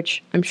curious,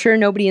 which I'm sure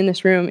nobody in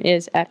this room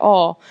is at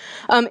all,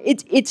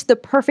 it's the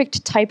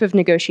perfect type of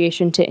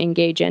negotiation to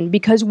engage in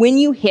because when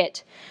you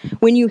hit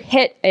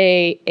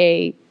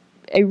a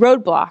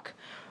roadblock,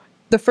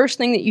 the first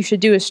thing that you should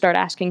do is start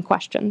asking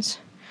questions.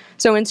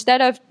 So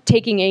instead of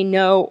taking a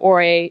no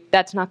or a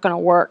that's not going to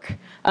work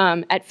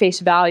at face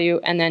value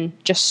and then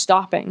just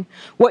stopping,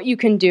 what you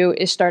can do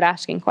is start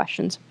asking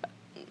questions.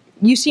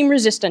 You seem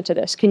resistant to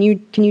this. Can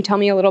you tell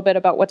me a little bit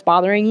about what's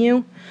bothering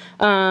you?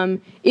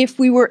 If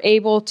we were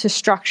able to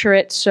structure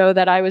it so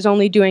that I was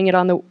only doing it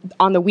on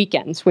the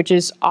weekends, which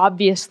is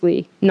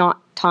obviously not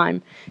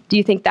time, do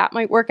you think that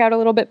might work out a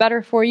little bit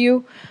better for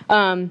you?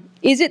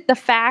 Is it the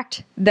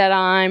fact that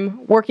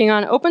I'm working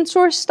on open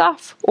source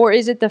stuff, or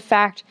is it the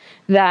fact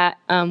that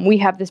we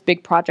have this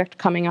big project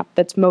coming up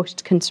that's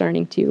most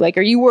concerning to you? Like,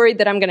 are you worried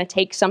that I'm going to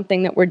take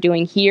something that we're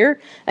doing here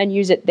and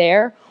use it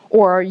there?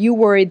 Or are you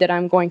worried that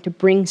I'm going to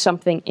bring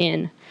something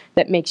in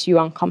that makes you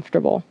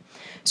uncomfortable?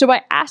 So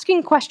by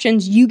asking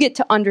questions, you get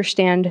to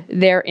understand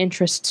their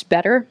interests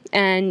better,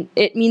 and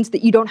it means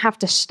that you don't have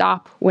to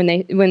stop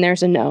when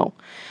there's a no.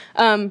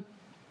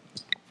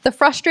 The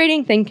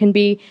frustrating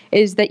thing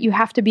is that you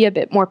have to be a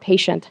bit more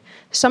patient.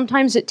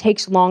 Sometimes it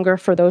takes longer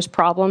for those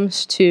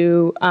problems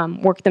to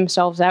work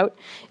themselves out.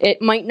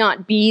 It might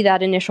not be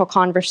that initial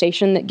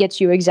conversation that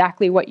gets you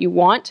exactly what you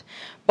want,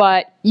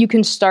 but you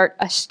can start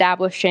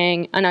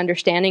establishing an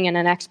understanding and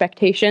an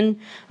expectation.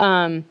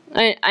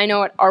 I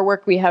know at our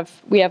work we have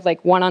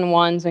like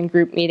one-on-ones and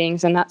group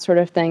meetings and that sort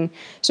of thing.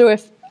 So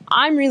if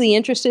I'm really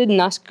interested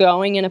in us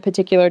going in a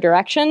particular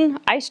direction,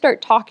 I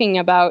start talking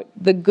about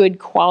the good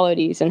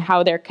qualities and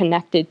how they're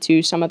connected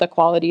to some of the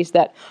qualities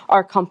that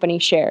our company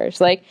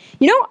shares. Like,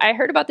 I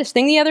heard about this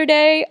thing the other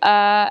day,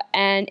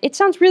 and it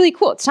sounds really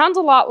cool. It sounds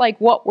a lot like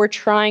what we're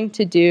trying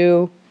to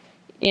do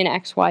in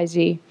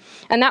XYZ.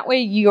 And that way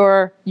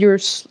you're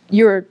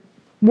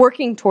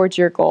working towards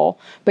your goal,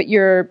 but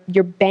you're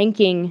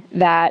banking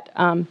that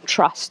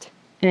trust,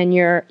 and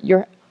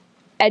you're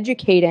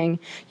educating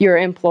your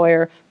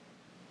employer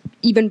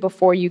even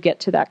before you get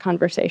to that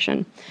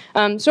conversation.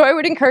 So I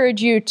would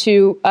encourage you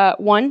to,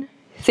 one,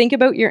 think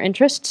about your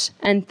interests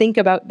and think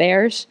about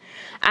theirs.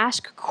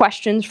 Ask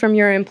questions from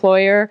your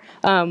employer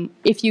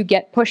if you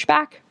get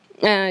pushback.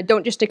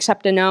 Don't just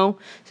accept a no.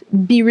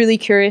 Be really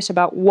curious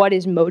about what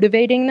is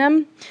motivating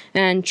them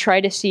and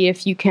try to see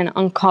if you can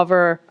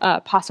uncover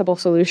possible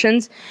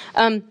solutions.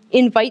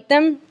 Invite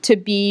them to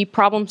be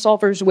problem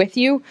solvers with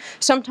you.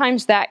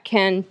 Sometimes that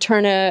can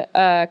turn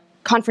a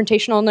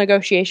confrontational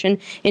negotiation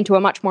into a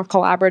much more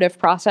collaborative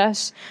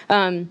process.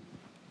 And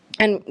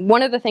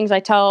one of the things I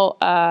tell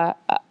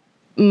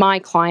my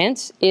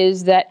clients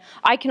is that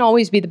I can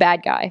always be the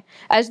bad guy.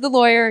 As the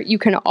lawyer, you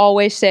can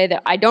always say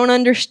that I don't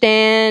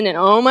understand, and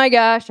oh my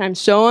gosh, I'm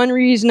so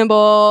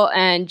unreasonable,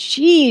 and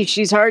geez,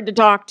 she's hard to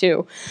talk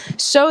to,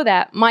 so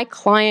that my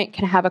client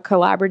can have a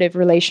collaborative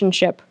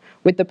relationship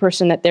with the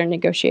person that they're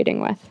negotiating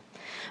with.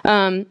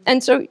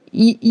 And so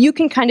you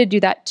can kind of do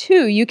that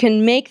too. You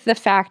can make the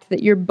fact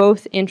that you're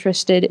both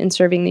interested in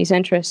serving these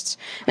interests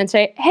and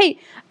say, hey,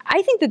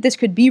 I think that this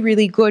could be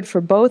really good for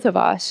both of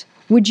us.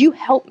 Would you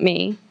help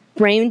me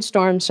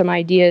brainstorm some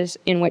ideas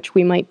in which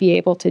we might be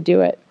able to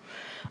do it?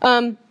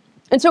 And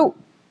so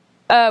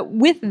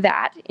with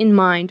that in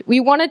mind, we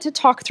wanted to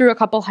talk through a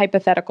couple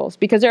hypotheticals,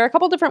 because there are a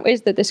couple different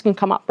ways that this can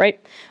come up, right?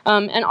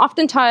 And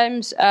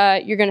oftentimes,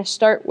 you're going to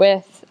start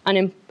with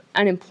an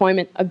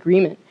employment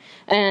agreement.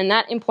 And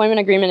that employment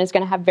agreement is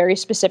going to have very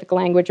specific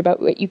language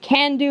about what you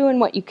can do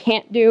and what you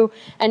can't do.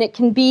 And it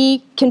can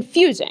be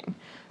confusing.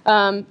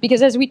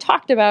 Because as we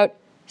talked about,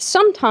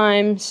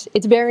 sometimes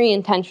it's very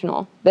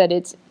intentional that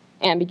it's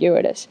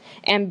ambiguous.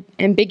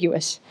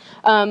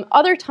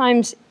 Other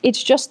times,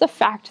 it's just the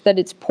fact that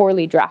it's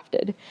poorly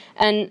drafted.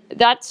 And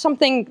that's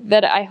something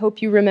that I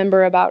hope you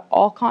remember about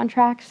all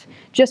contracts.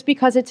 Just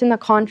because it's in the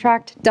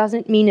contract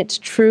doesn't mean it's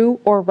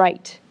true or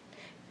right.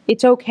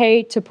 It's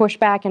okay to push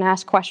back and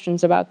ask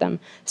questions about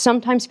them.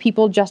 Sometimes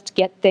people just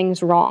get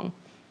things wrong.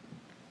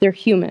 They're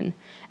human.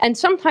 And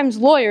sometimes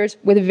lawyers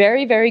with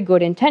very, very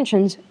good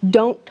intentions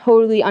don't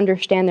totally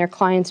understand their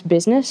client's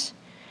business,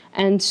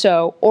 and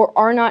so, or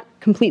are not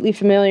completely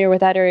familiar with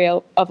that area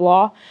of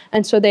law,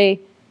 and so they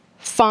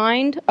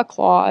find a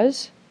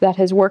clause that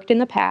has worked in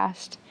the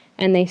past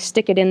and they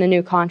stick it in the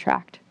new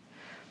contract.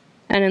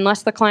 And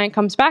unless the client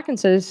comes back and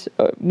says,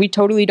 we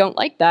totally don't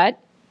like that,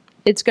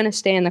 it's going to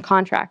stay in the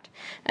contract.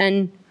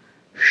 And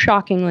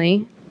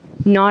shockingly,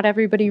 not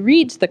everybody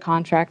reads the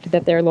contract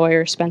that their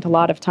lawyer spent a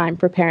lot of time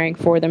preparing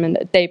for them and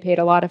that they paid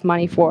a lot of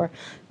money for.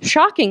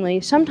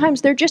 Shockingly,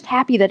 sometimes they're just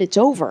happy that it's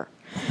over.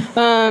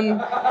 And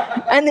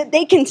that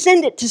they can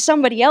send it to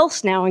somebody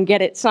else now and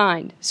get it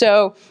signed.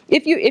 So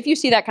if you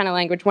see that kind of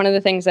language, one of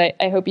the things I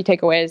hope you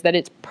take away is that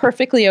it's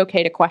perfectly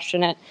okay to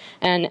question it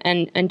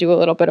and do a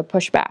little bit of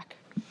pushback.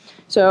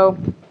 So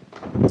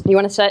you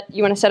want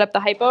to set up the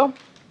hypo?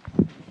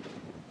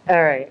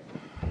 All right.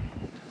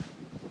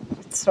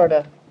 It's sort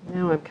of,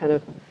 now I'm kind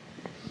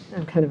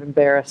of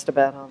embarrassed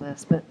about all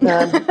this, but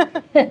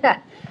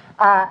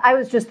I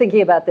was just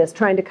thinking about this,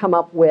 trying to come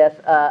up with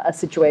a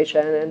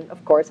situation, and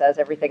of course, as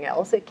everything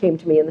else, it came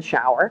to me in the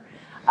shower.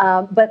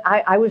 But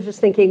I was just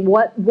thinking,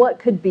 what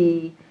could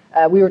be?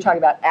 We were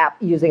talking about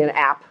using an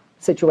app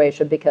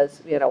situation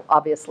because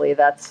obviously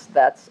that's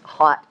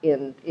hot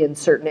in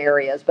certain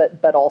areas,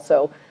 but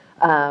also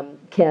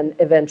can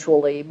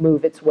eventually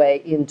move its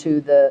way into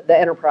the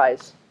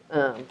enterprise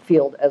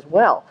field as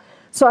well.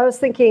 So I was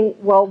thinking,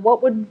 well,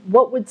 what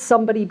would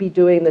somebody be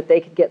doing that they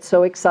could get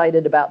so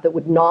excited about that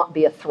would not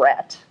be a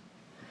threat?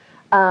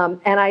 And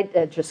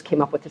I just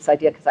came up with this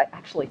idea because I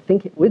actually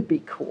think it would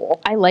be cool.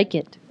 I like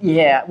it.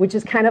 Yeah, which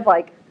is kind of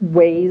like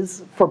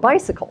Waze for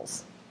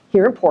bicycles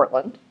here in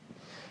Portland,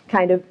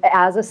 kind of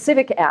as a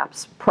civic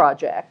apps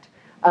project,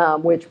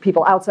 which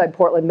people outside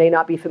Portland may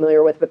not be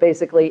familiar with, but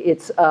basically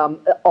it's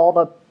all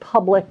the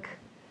public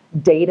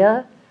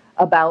data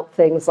about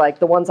things like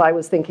the ones I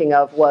was thinking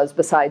of was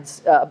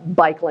besides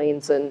bike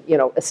lanes and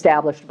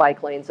established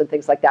bike lanes and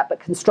things like that, but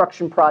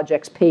construction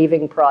projects,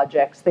 paving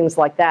projects, things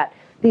like that.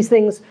 These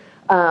things,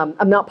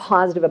 I'm not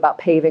positive about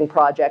paving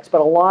projects,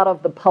 but a lot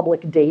of the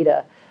public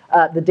data,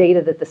 the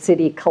data that the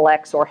city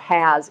collects or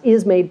has,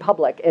 is made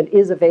public and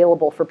is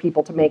available for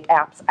people to make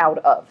apps out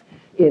of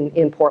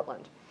in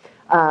Portland.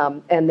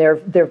 And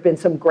there have been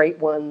some great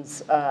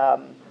ones.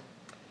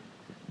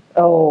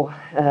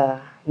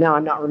 Now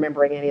I'm not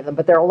remembering any of them,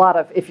 but there are a lot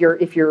of, if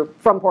you're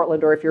from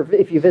Portland or if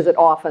you visit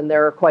often,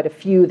 there are quite a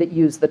few that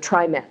use the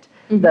TriMet,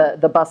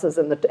 the buses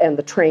and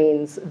the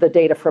trains, the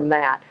data from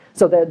that.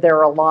 So there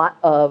are a lot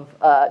of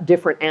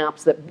different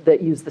apps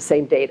that use the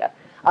same data.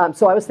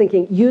 So I was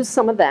thinking, use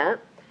some of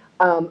that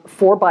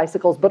for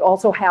bicycles, but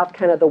also have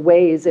kind of the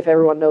Waze, if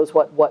everyone knows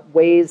what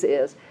Waze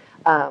is,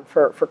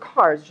 for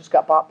cars. Just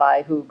got bought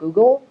by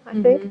Google,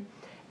 I think.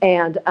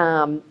 And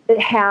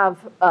have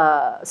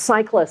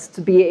cyclists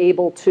be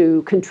able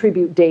to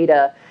contribute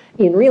data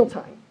in real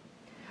time.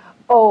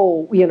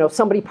 Oh,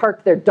 somebody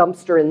parked their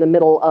dumpster in the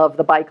middle of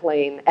the bike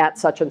lane at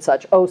such and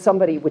such. Oh,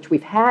 somebody, which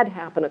we've had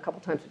happen a couple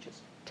times, which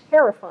is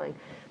terrifying.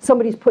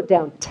 Somebody's put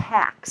down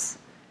tacks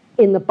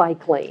in the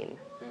bike lane.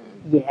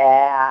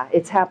 Yeah,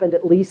 it's happened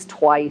at least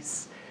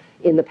twice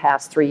in the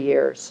past 3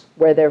 years,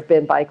 where there have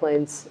been bike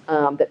lanes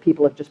that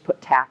people have just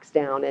put tacks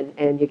down,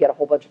 and you get a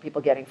whole bunch of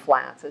people getting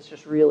flats. It's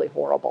just really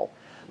horrible.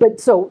 But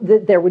so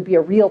there would be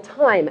a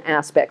real-time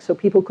aspect, so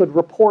people could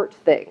report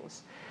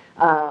things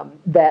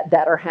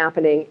that are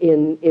happening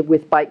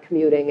with bike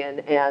commuting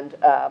and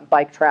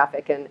bike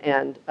traffic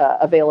and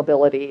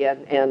availability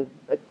and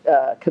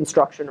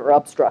construction or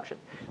obstruction.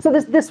 So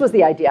this was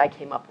the idea I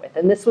came up with,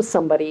 and this was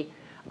somebody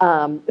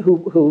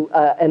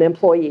an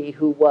employee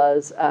who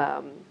was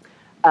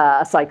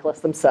a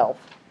cyclist themselves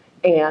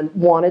and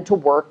wanted to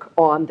work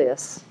on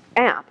this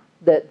app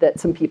that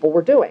some people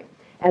were doing.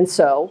 And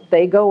so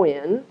they go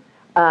in,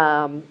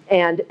 and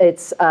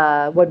it's,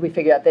 what did we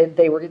figure out?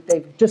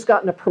 They've just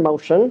gotten a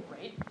promotion.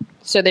 Right.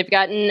 So they've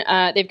gotten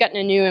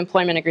a new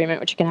employment agreement,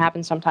 which can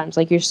happen sometimes.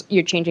 Like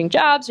you're changing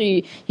jobs or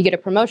you get a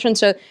promotion.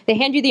 So they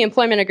hand you the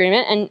employment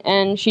agreement,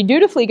 and she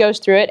dutifully goes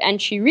through it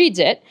and she reads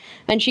it,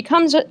 and she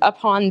comes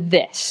upon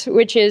this,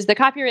 which is the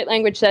copyright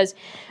language says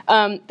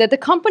that the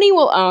company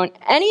will own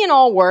any and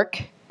all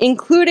work,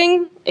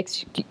 including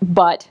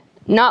but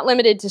not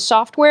limited to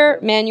software,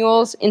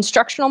 manuals,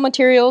 instructional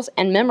materials,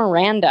 and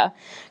memoranda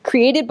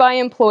created by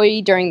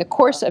employee during the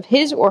course of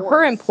his or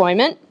her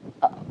employment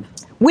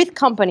with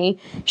company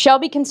shall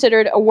be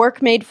considered a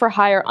work made for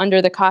hire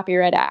under the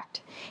Copyright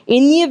Act.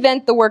 In the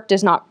event the work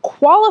does not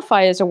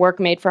qualify as a work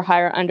made for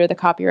hire under the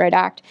Copyright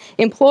Act,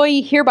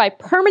 employee hereby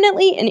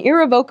permanently and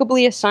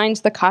irrevocably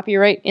assigns the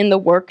copyright in the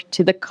work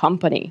to the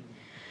company.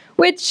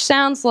 Which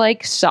sounds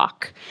like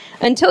suck.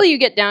 Until you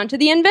get down to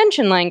the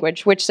invention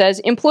language, which says,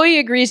 employee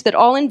agrees that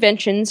all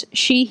inventions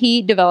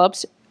she/he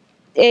develops,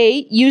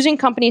 A, using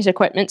company's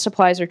equipment,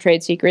 supplies, or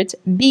trade secrets,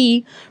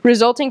 B,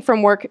 resulting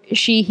from work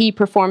she/he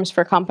performs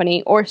for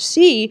company, or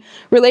C,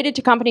 related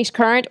to company's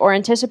current or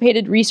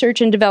anticipated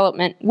research and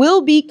development,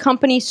 will be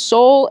company's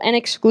sole and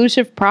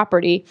exclusive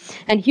property,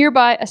 and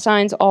hereby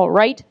assigns all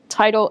right,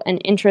 title,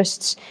 and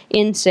interests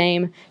in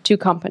same to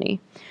company.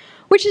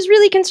 Which is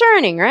really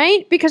concerning,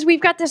 right? Because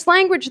we've got this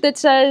language that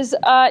says,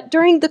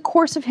 during the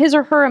course of his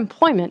or her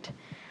employment.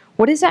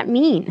 What does that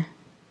mean?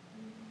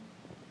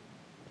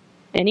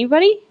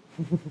 Anybody?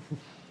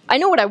 I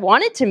know what I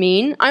want it to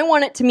mean. I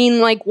want it to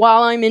mean like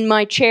while I'm in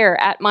my chair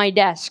at my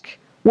desk,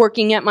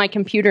 working at my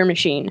computer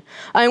machine.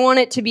 I want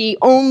it to be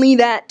only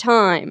that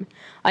time.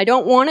 I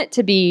don't want it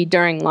to be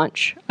during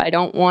lunch. I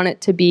don't want it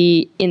to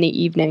be in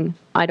the evening.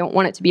 I don't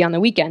want it to be on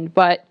the weekend,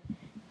 but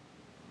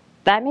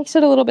that makes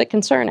it a little bit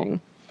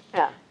concerning.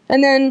 Yeah.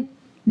 And then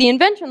the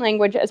invention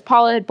language, as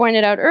Paula had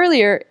pointed out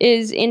earlier,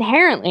 is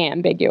inherently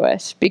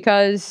ambiguous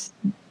because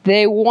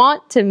they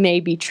want to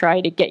maybe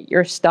try to get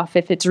your stuff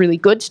if it's really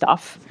good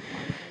stuff.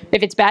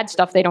 If it's bad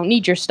stuff, they don't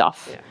need your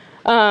stuff.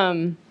 Yeah.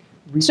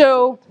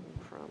 So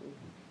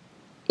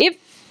if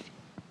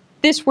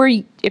this were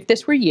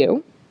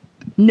you,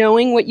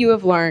 knowing what you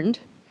have learned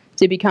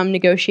to become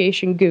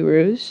negotiation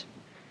gurus,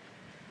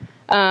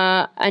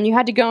 and you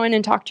had to go in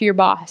and talk to your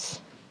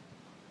boss,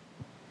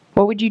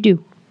 what would you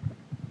do?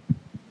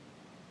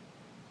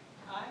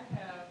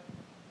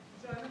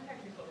 I'm a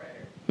technical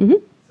writer.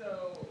 Mm-hmm.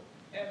 So,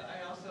 and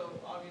I also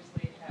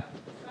obviously have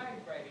side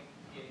writing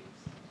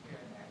gigs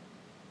here and there.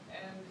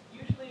 And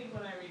usually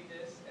when I read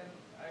this, and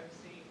I've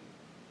seen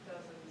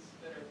dozens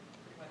that are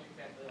pretty much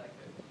exactly like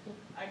this,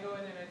 I go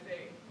in and I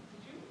say,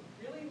 did you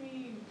really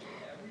mean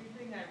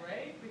everything I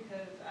write?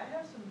 Because I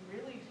have some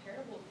really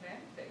terrible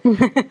fanfic.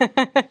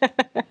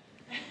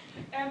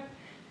 And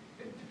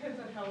it depends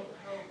on how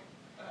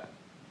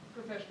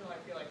professional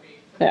I feel like being.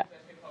 Yeah. Sometimes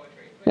I say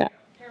poetry, but Yeah. you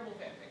know, terrible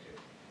fan fiction.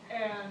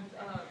 And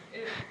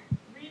it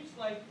reads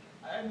like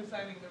I'm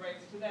assigning the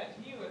rights to that to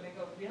you, and they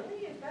go,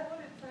 really? Is that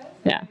what it says?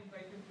 Yeah. And I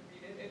invite them to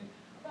read it, and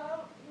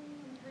about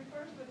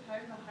 3/4 of the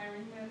time, the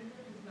hiring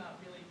manager has not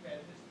really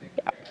read this thing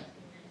that they're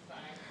asking you to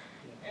sign,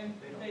 and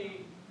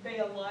they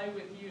ally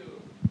with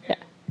you and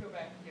go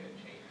back and get it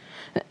changed.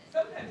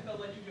 Sometimes they'll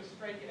let you just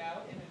strike it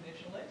out and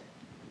initial it,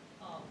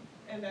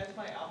 and that's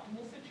my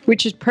optimal situation.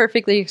 Which is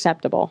perfectly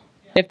acceptable.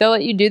 Yeah. If they'll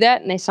let you do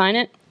that and they sign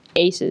it,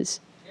 aces.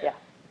 Yeah.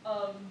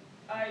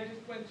 I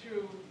just went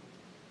through,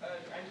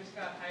 I just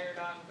got hired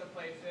on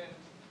someplace, and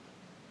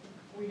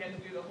we had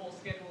to do the whole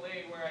Schedule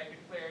A where I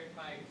declared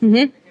my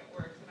significant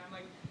works, and I'm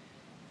like,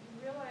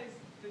 you realize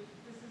that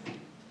this is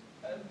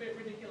a bit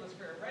ridiculous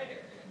for a writer.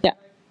 And Yeah.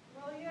 they're like,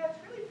 well, yeah, it's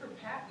really for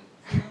patents.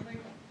 And I'm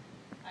like,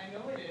 I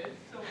know it is,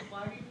 so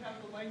why do you have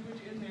the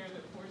language in there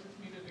that forces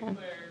me to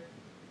declare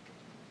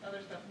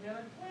other stuff? And they're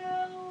like,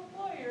 well,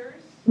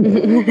 lawyers.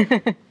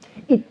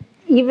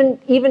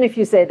 Even if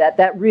you say that,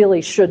 that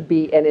really should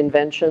be an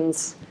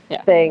inventions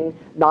thing,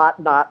 not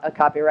a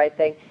copyright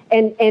thing.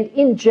 And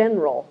in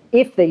general,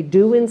 if they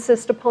do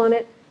insist upon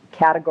it,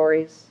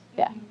 categories,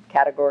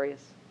 categories.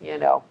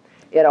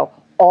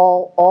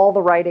 All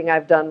the writing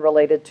I've done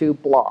related to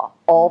blah,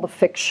 all the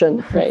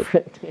fiction,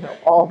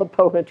 all the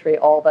poetry,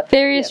 all the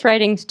Various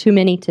writings, too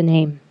many to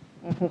name.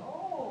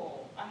 Oh,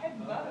 I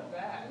hadn't thought of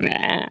that.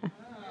 Nah.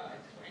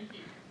 Thank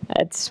you.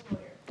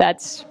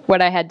 That's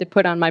what I had to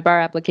put on my bar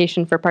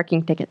application for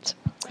parking tickets.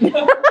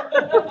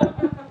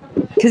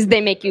 Because they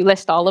make you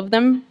list all of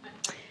them,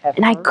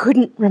 and I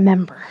couldn't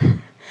remember.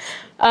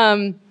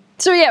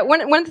 So yeah,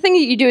 one of the things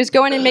that you do is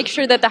go in and make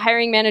sure that the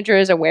hiring manager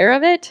is aware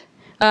of it.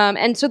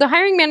 And so the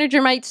hiring manager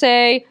might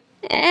say,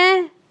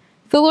 the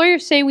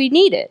lawyers say we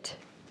need it.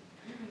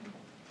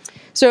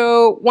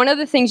 So one of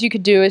the things you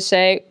could do is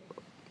say,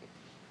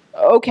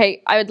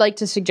 okay, I would like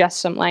to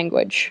suggest some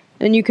language.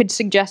 And you could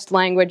suggest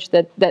language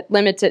that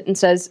limits it and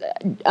says,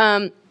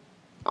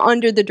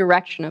 under the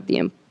direction of the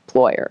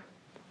employer,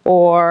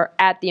 or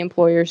at the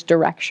employer's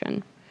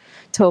direction,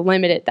 to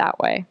limit it that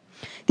way.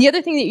 The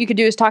other thing that you could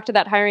do is talk to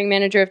that hiring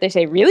manager. If they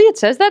say, really, it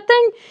says that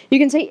thing? You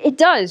can say, it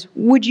does.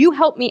 Would you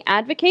help me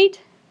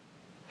advocate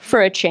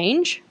for a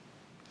change?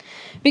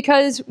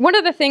 Because one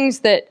of the things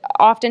that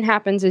often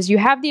happens is you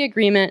have the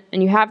agreement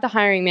and you have the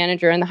hiring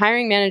manager, and the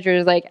hiring manager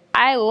is like,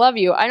 I love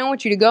you. I don't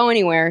want you to go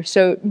anywhere.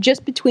 So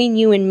just between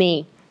you and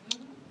me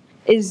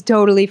is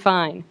totally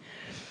fine.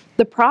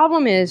 The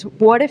problem is,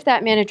 what if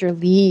that manager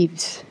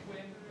leaves?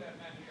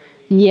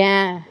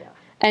 Yeah.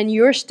 and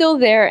you're still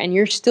there and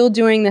you're still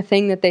doing the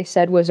thing that they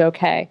said was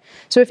okay.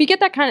 So if you get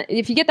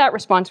that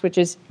response, which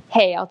is,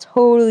 hey, I'll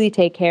totally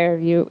take care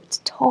of you,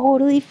 it's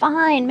totally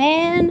fine,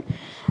 man.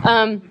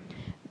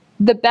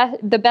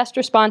 The best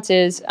response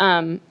is,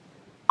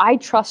 I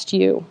trust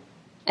you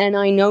and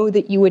I know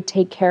that you would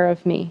take care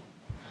of me.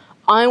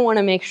 I want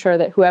to make sure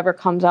that whoever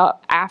comes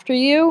out after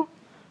you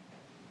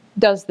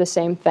does the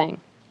same thing.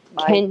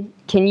 Can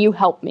you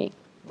help me?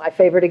 My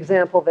favorite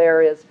example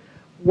there is,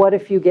 what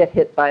if you get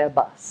hit by a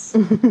bus?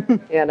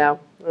 You know,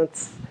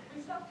 it's.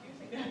 We stopped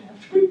using that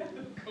after we had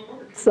the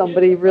coworker.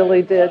 Somebody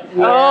really did.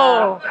 Yeah.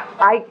 Oh.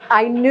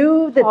 I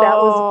knew that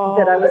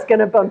that I was going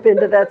to bump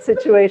into that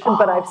situation,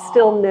 but I've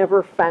still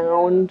never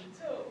found,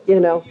 you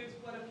know. We used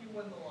what if you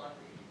won the lottery?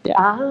 Yeah.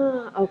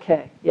 Ah,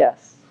 okay.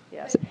 Yes.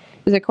 Yes.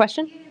 Is it a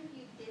question? Even if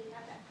you did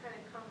have that kind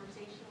of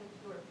conversation with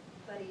your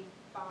buddy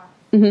boss,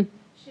 Mm-hmm.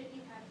 should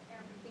you have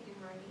everything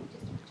in writing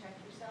just to protect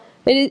yourself?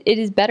 It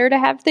is better to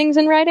have things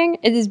in writing.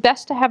 It is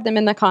best to have them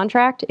in the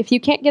contract. If you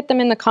can't get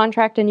them in the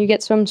contract and you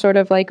get some sort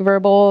of like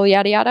verbal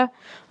yada yada,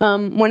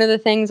 one of the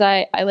things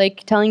I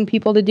like telling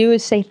people to do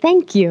is say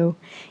thank you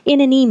in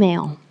an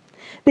email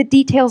that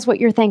details what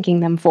you're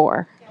thanking them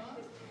for. Yeah,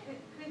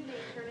 couldn't they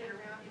turn it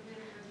around even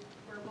if it was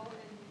verbal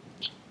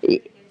and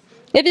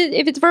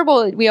If it's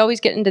verbal, we always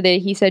get into the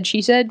he said,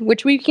 she said,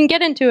 which we can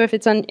get into if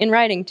it's in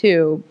writing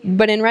too.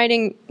 But in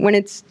writing, when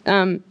it's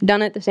done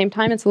at the same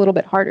time, it's a little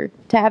bit harder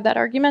to have that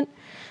argument.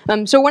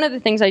 So one of the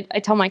things I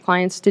tell my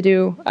clients to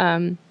do,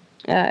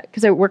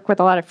 because I work with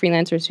a lot of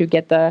freelancers who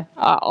get the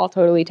I'll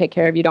totally take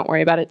care of you, don't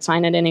worry about it,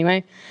 sign it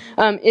anyway,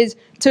 is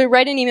to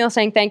write an email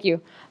saying thank you.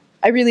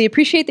 I really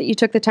appreciate that you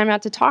took the time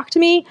out to talk to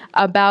me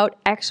about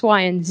X,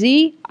 Y, and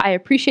Z. I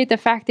appreciate the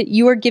fact that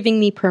you are giving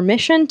me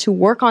permission to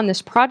work on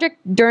this project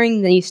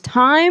during these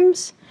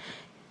times.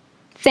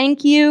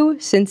 Thank you,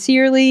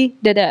 sincerely,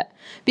 da-da.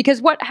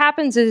 Because what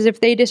happens is if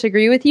they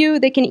disagree with you,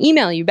 they can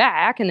email you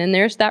back, and then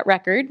there's that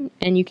record,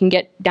 and you can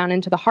get down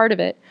into the heart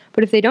of it.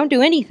 But if they don't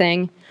do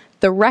anything,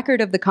 the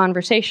record of the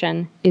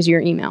conversation is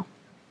your email.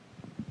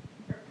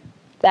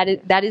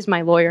 That is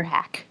my lawyer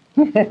hack.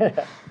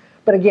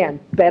 But again,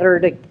 better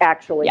to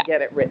actually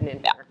get it written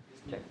in here.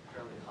 Isn't it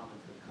fairly common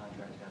for the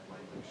contract to have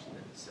language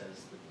that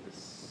says that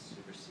this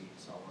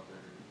supersedes all other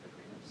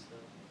agreements,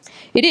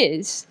 though? It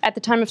is, at the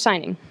time of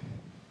signing.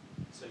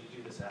 So you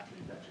do this after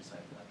you've actually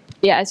signed the contract?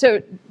 Yeah,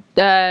 so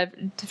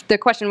the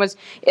question was,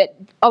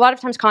 a lot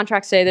of times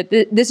contracts say that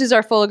this is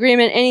our full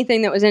agreement.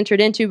 Anything that was entered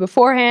into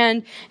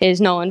beforehand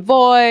is null and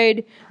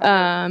void.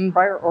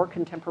 Prior or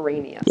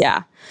contemporaneous.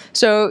 Yeah,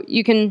 so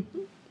you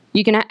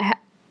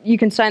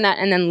can sign that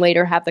and then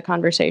later have the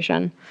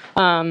conversation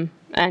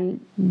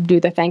and do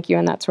the thank you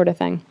and that sort of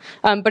thing.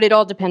 But it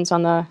all depends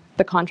on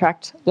the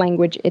contract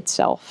language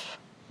itself.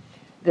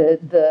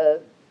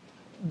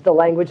 The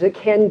language that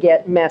can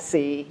get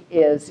messy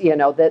is, you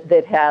know,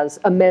 that has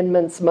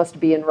amendments must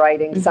be in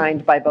writing,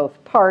 signed by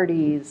both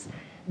parties.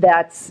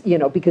 That's, you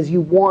know, because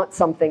you want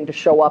something to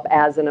show up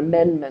as an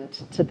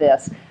amendment to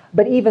this.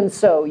 But even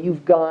so, if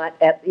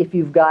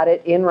you've got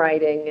it in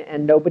writing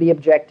and nobody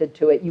objected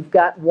to it, you've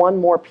got one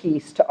more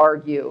piece to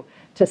argue,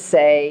 to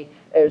say,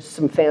 there's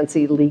some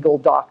fancy legal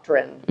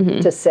doctrine,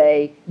 to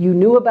say, you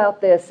knew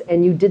about this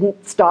and you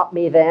didn't stop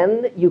me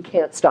then, you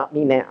can't stop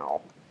me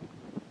now.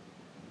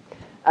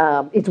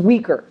 It's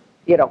weaker.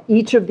 You know,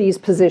 each of these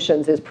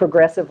positions is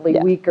progressively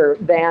weaker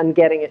than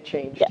getting it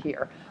changed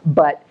here.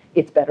 But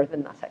it's better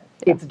than nothing.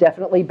 It's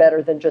definitely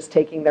better than just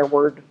taking their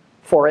word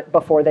for it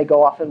before they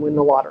go off and win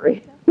the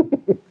lottery.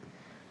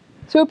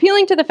 So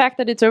appealing to the fact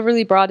that it's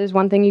overly broad is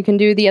one thing you can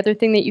do. The other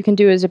thing that you can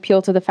do is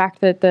appeal to the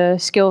fact that the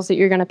skills that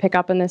you're going to pick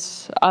up in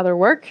this other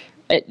work,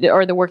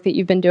 or the work that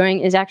you've been doing,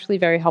 is actually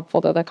very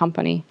helpful to the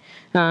company.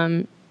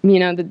 You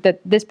know,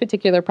 that this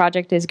particular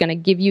project is going to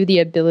give you the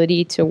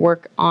ability to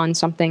work on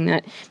something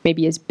that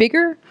maybe is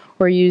bigger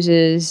or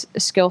uses a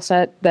skill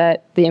set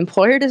that the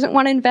employer doesn't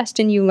want to invest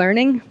in you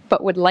learning,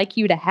 but would like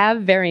you to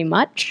have very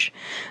much.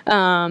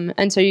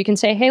 And so you can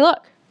say, hey,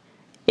 look,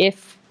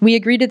 if we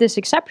agree to this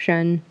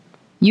exception,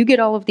 you get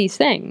all of these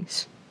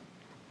things.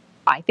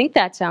 I think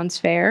that sounds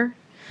fair.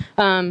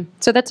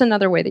 So that's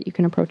another way that you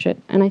can approach it.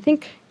 And I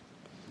think,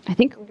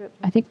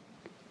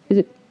 is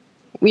it,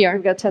 we are.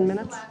 We've got 10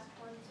 minutes.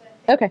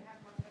 Okay.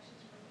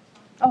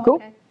 Oh, cool.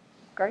 Okay.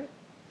 Great.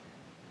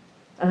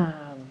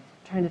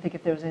 Trying to think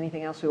if there was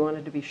anything else we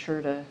wanted to be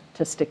sure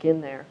to stick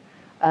in there.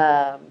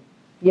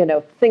 You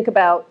know, think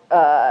about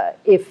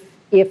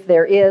if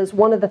there is,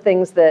 one of the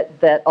things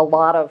that a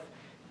lot of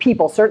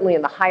people, certainly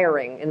in the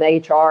hiring, in the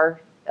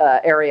HR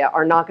area,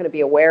 are not going to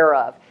be aware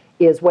of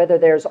is whether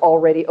there's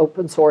already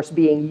open source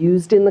being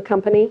used in the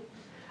company.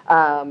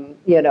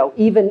 You know,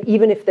 even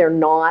if they're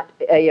not,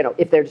 you know,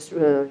 if they're just,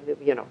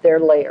 you know, they're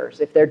layers.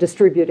 If they're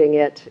distributing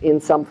it in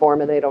some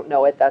form and they don't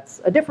know it,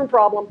 that's a different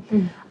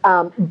problem.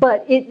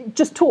 But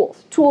just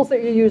tools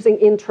that you're using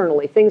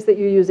internally, things that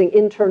you're using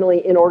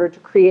internally in order to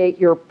create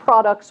your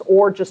products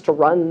or just to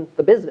run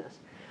the business.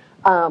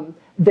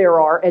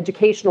 There are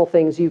educational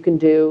things you can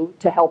do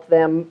to help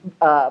them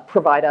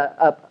provide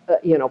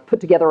put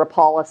together a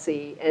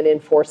policy and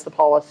enforce the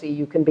policy.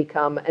 You can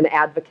become an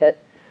advocate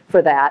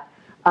for that.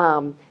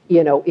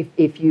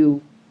 If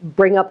you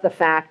bring up the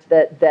fact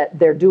that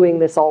they're doing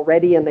this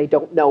already and they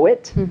don't know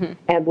it,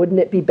 and wouldn't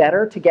it be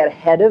better to get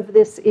ahead of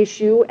this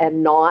issue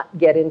and not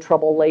get in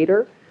trouble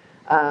later?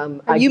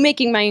 Are you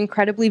making my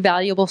incredibly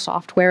valuable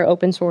software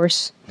open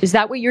source? Is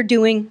that what you're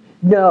doing?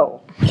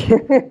 No,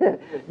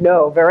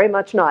 no, very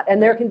much not.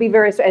 And there can be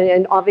various,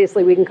 and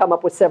obviously we can come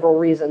up with several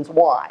reasons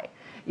why.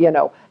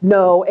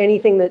 No,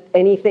 anything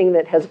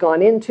that has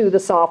gone into the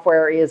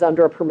software is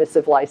under a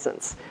permissive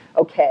license.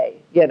 Okay,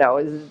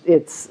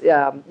 it's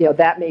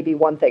that may be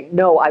one thing.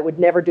 No, I would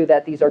never do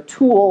that. These are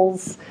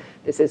tools.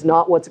 This is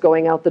not what's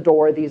going out the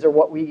door. These are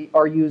what we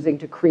are using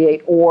to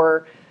create,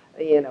 or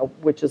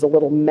which is a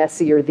little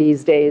messier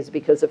these days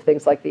because of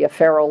things like the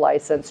Affero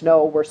license.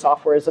 No, we're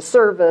software as a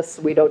service.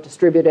 We don't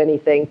distribute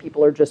anything.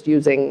 People are just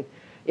using,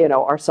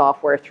 our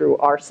software through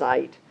our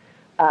site,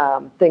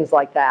 things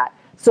like that.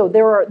 So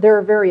there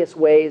are various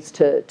ways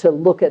to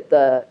look at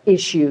the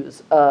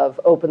issues of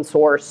open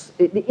source,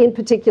 in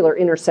particular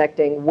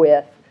intersecting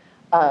with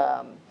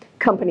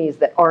companies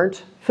that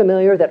aren't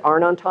familiar, that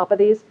aren't on top of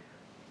these.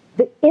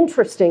 The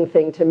interesting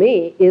thing to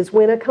me is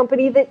when a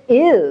company that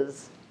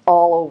is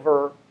all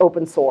over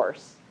open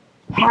source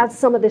has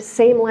some of the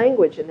same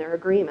language in their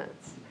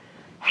agreements,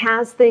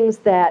 has things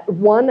that,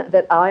 one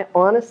that I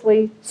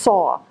honestly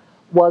saw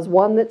was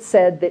one that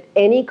said that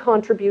any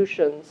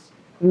contributions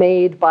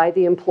made by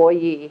the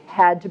employee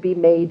had to be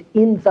made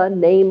in the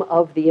name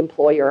of the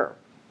employer.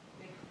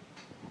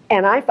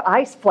 And I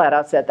flat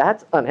out said,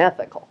 that's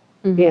unethical.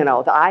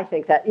 I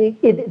think that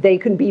they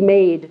can be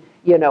made,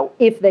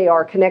 if they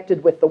are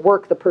connected with the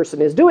work the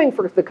person is doing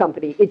for the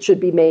company, it should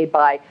be made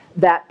by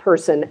that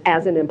person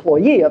as an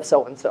employee of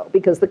so-and-so,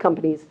 because the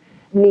companies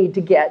need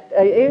to get,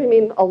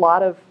 a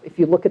lot of, if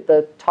you look at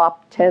the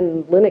top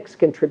 10 Linux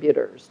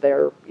contributors,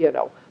 they're,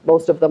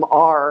 most of them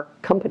are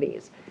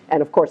companies.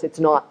 And of course, it's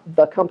not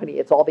the company,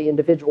 it's all the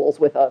individuals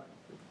with a,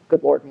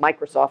 good Lord,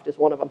 Microsoft is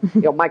one of them,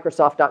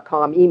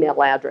 Microsoft.com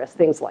email address,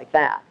 things like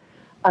that.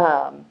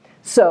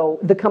 So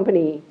the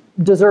company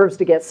deserves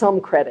to get some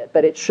credit,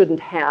 but it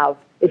shouldn't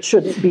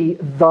be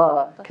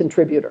the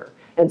contributor,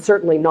 and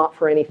certainly not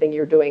for anything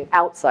you're doing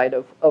outside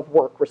of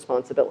work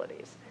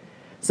responsibilities.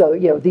 So,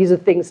 these are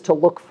things to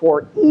look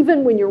for,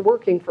 even when you're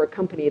working for a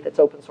company that's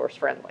open source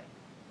friendly.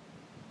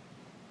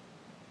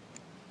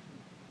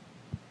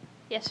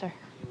 Yes, sir.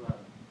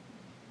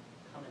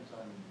 Comment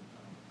on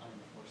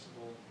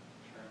unenforceable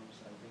terms?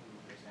 I'm thinking,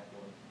 for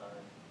example, of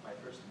my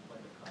first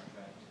employment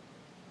contract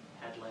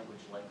had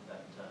language like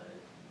that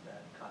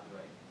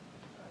copyright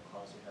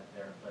clause you have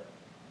there, but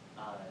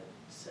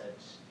said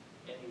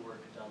any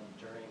work done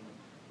during,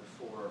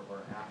 before,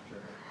 or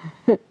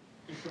after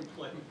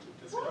employment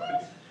of this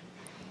company.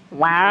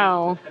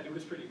 Wow. It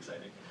was pretty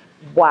exciting.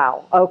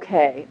 Wow,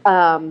 okay.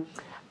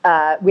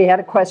 We had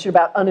a question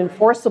about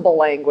unenforceable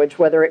language,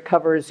 whether it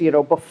covers,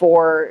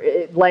 before,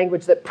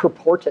 language that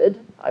purported,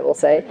 I will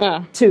say,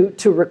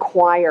 to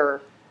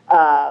require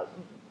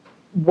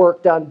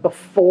work done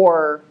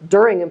before,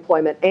 during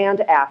employment,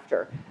 and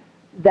after.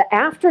 The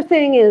after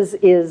thing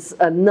is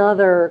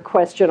another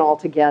question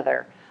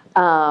altogether.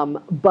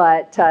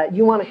 But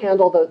you want to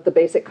handle the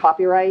basic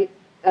copyright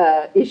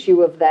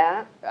issue of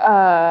that?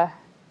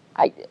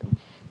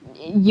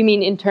 You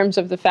mean in terms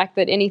of the fact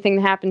that anything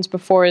that happens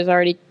before is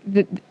already,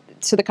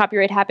 so the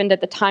copyright happened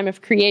at the time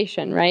of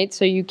creation, right?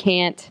 So you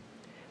can't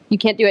do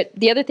it.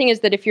 The other thing is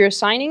that if you're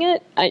assigning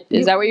it,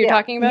 is that what you're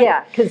talking about?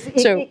 Yeah, because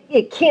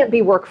it can't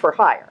be work for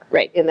hire,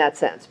 right? In that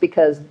sense,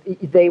 because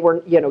they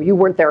weren't, you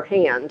weren't their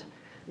hand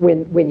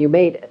when you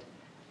made it.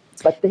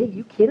 But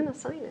you can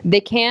assign it.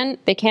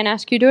 They can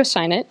ask you to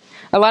assign it.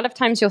 A lot of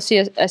times you'll see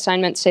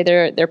assignments say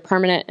they're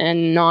permanent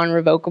and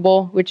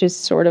non-revocable, which is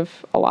sort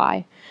of a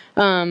lie,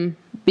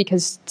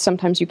 because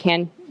sometimes you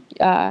can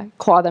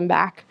claw them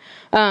back.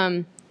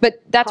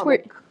 But that's Comic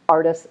where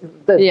artists,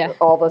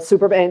 all the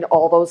Superman,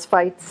 all those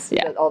fights,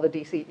 all the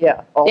DC,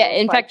 all those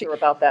in fights fact, are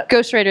about that.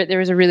 Ghost Rider, there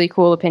was a really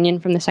cool opinion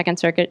from the Second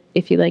Circuit,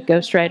 if you like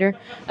Ghost Rider,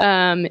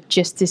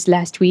 just this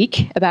last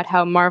week about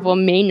how Marvel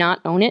may not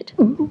own it.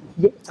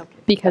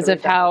 Because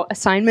of how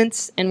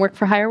assignments and work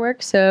for hire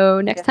work. So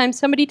next time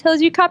somebody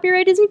tells you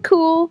copyright isn't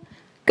cool,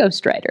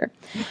 Ghost Rider.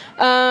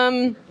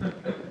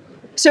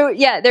 So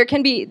yeah, there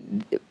can be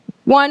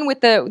one with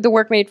the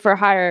work made for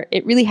hire.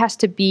 It really has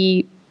to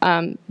be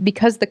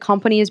because the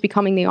company is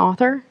becoming the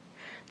author.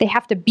 They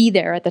have to be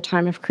there at the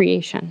time of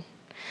creation.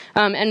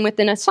 And with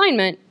an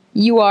assignment,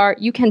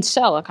 you can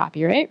sell a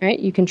copyright, right?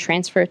 You can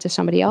transfer it to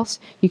somebody else.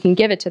 You can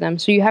give it to them.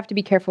 So you have to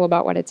be careful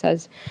about what it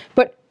says.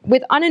 But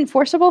with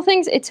unenforceable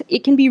things,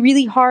 it can be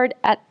really hard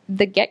at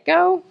the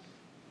get-go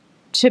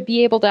to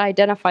be able to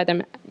identify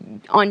them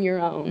on your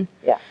own.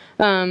 Yeah.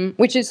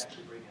 Which is,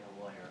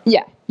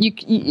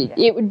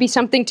 it would be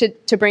something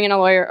to bring in a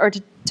lawyer, or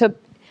to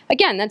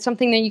again, that's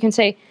something that you can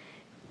say,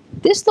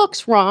 this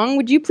looks wrong.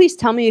 Would you please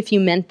tell me if you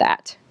meant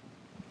that?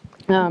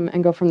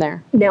 and go from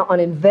there. Now, on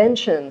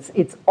inventions,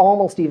 it's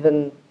almost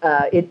even,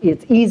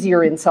 it's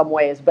easier in some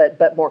ways,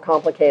 but more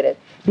complicated,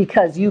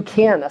 because you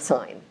can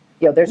assign.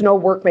 You know, there's no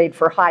work made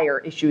for hire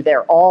issue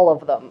there. All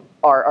of them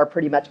are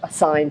pretty much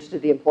assigned to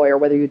the employer,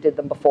 whether you did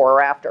them before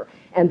or after.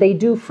 And they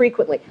do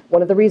frequently.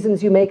 One of the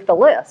reasons you make the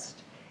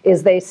list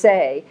is they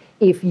say,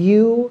 if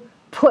you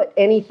put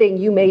anything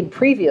you made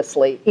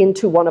previously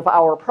into one of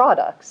our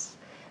products,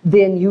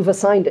 then you've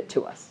assigned it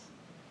to us,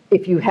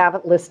 if you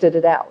haven't listed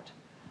it out.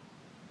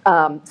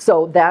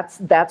 So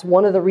that's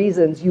one of the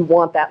reasons you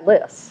want that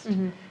list.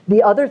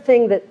 The other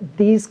thing that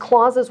these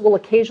clauses will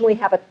occasionally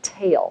have a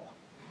tail,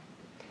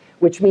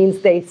 which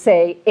means they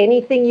say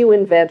anything you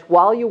invent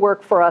while you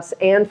work for us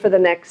and for the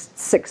next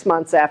 6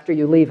 months after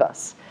you leave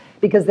us,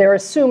 because they're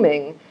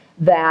assuming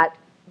that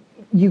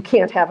you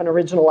can't have an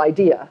original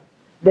idea,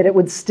 that it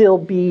would still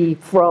be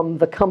from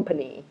the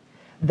company.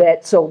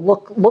 That, so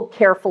look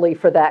carefully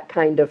for that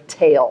kind of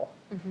tail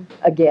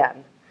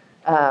again.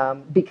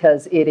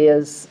 Because it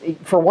is,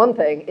 for one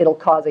thing, it'll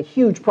cause a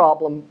huge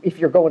problem if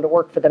you're going to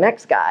work for the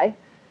next guy.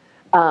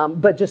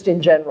 But just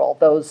in general,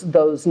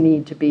 those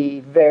need to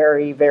be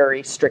very,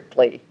 very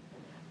strictly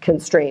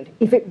constrained.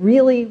 If it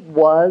really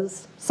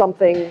was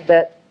something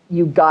that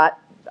you got,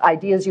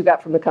 ideas you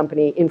got from the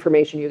company,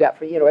 information you got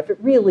from, you know, if it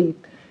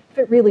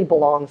really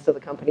belongs to the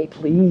company,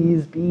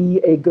 please be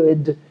a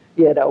good,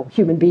 you know,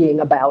 human being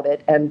about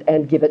it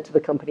and give it to the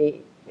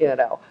company, you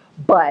know.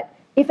 But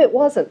if it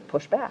wasn't,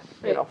 push back,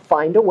 you know,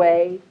 find a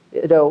way,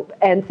 you know,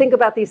 and think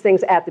about these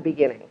things at the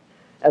beginning.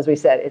 As we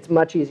said, it's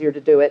much easier to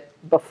do it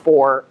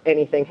before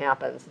anything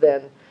happens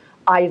than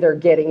either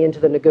getting into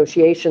the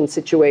negotiation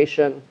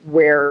situation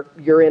where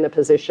you're in a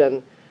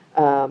position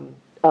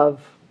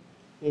of,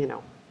 you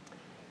know,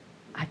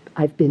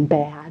 I've been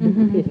bad,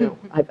 you know,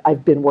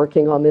 I've been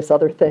working on this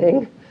other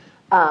thing,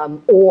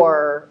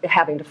 or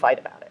having to fight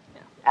about it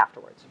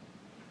afterwards.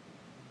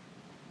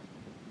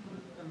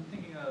 I'm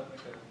thinking of like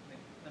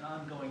an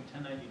ongoing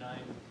 1099,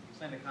 you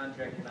sign a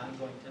contract, an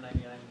ongoing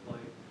 1099 employee,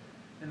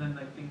 and then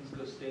like things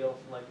go stale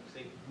for like,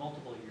 say,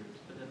 multiple years,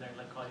 but then they're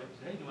like call you up and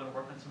say, hey, do you want to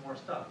work on some more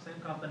stuff? Same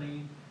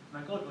company.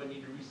 I'm like, oh, do I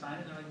need to re-sign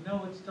it? And they're like,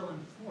 no, it's still in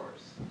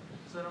force.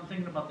 So then I'm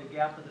thinking about the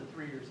gap of the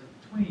 3 years in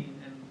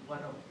between and what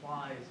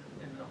applies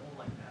in the whole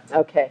like that.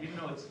 Okay. Even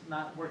though it's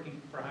not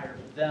working for hire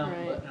for them,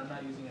 Right. but I'm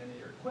not using any of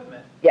their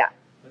equipment. Yeah.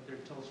 But they're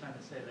still trying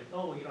to say like,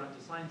 oh, you don't have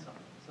to sign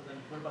something. So then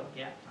what about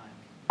gap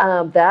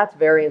time? That's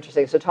very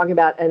interesting. So talking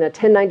about in a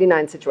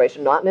 1099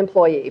 situation, not an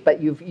employee,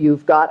 but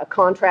you've got a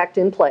contract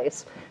in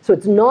place. So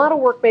it's not a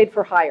work made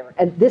for hire.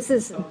 And this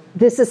is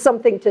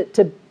something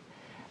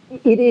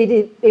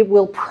it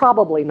will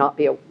probably not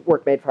be a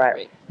work made for hire.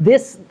 Right.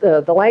 This,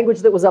 the language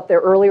that was up there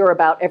earlier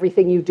about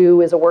everything you do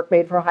is a work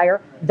made for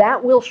hire,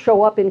 that will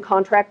show up in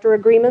contractor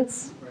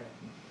agreements. Right.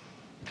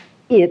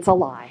 It's a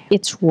lie.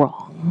 It's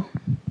wrong.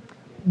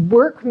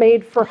 Work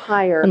made for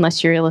hire.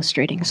 Unless you're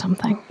illustrating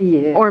something.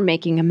 Yeah. Or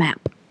making a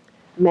map.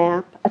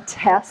 Map, a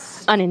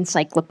test. An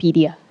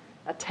encyclopedia.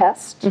 A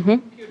test.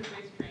 Computer-based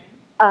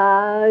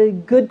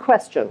training. Good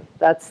question.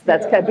 That's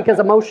kind of, because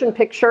a motion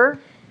picture,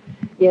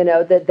 you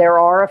know, that there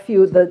are a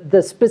few,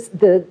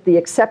 the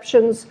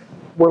exceptions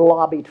were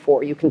lobbied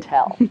for, you can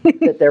tell.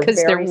 That they're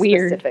 'Cause very they're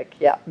weird. specific.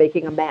 Yeah,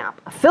 making a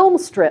map. A film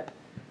strip.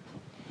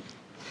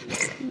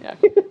 Yeah.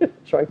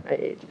 Showing my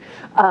age.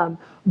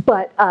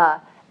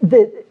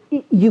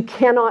 You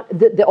cannot,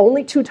 the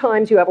only 2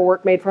 times you have a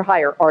work made for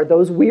hire are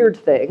those weird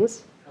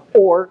things,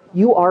 or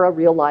you are a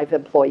real live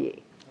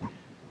employee.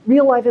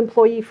 Real live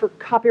employee for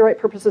copyright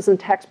purposes and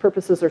tax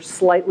purposes are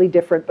slightly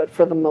different, but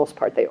for the most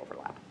part they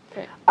overlap.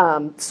 Okay.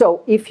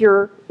 So if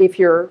you're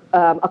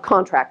a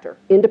contractor,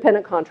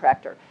 independent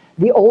contractor,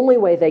 the only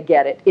way they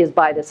get it is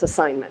by this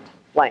assignment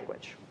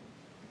language.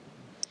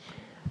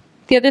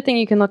 The other thing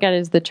you can look at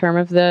is the term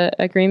of the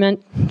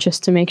agreement,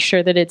 just to make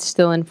sure that it's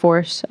still in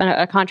force.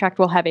 A contract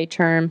will have a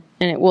term,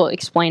 and it will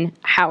explain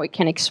how it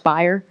can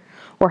expire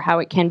or how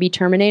it can be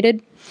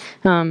terminated.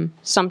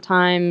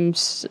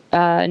 Sometimes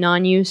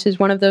non-use is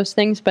one of those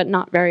things, but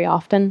not very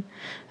often.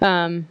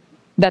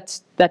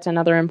 That's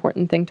another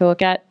important thing to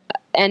look at.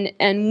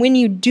 And when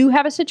you do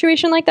have a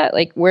situation like that,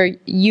 like where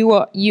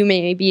you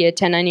may be a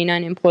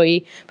 1099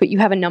 employee, but you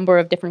have a number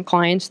of different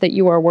clients that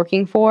you are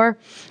working for,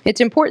 it's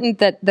important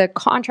that the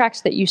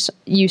contracts that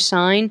you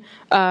sign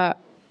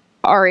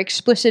are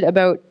explicit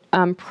about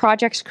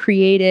projects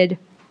created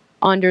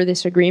under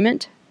this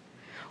agreement,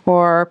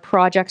 or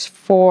projects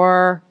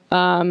for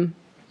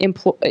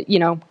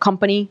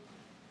company,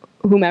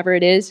 whomever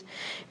it is,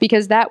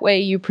 because that way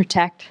you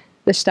protect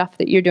the stuff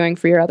that you're doing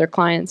for your other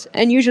clients.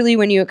 And usually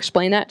when you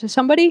explain that to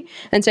somebody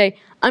and say,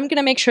 I'm going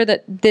to make sure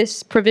that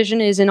this provision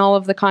is in all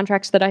of the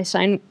contracts that I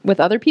sign with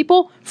other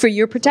people for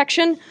your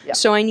protection,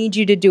 so I need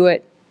you to do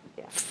it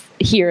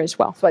here as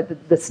well. So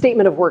the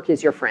statement of work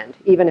is your friend,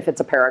 even if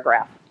it's a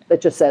paragraph that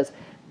just says,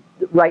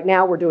 right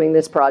now we're doing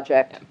this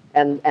project,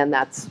 and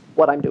that's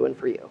what I'm doing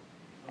for you.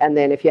 And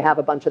then if you have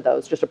a bunch of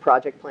those, just a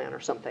project plan or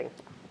something.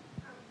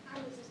 I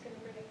was just going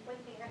to bring up one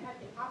thing. I had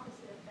the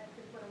opposite effect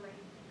with one of my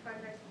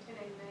contracts in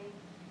 1099.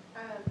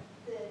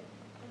 The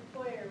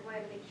employer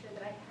wanted to make sure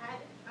that I had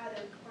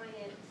other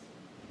clients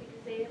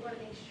because they didn't want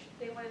to make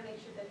they wanted to make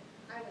sure that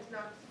I was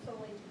not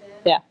solely to them.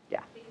 Yeah.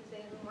 Yeah. Because they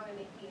didn't want to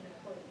make me an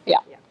employee. Yeah.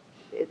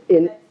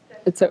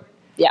 It's a,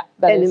 yeah,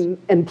 that is.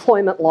 An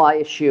employment law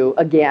issue,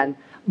 again,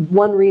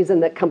 one reason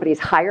that companies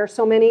hire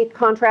so many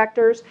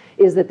contractors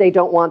is that they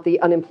don't want the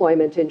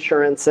unemployment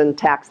insurance and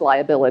tax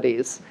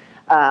liabilities.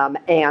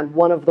 And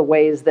one of the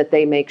ways that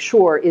they make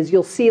sure is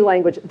you'll see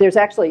language, there's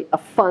actually a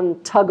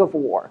fun tug of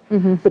war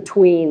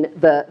between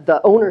the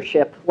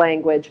ownership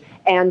language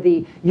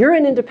and you're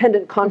an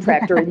independent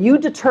contractor and you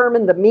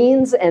determine the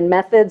means and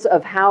methods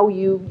of how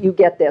you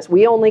get this.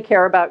 We only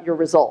care about your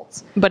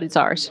results. But it's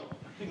ours.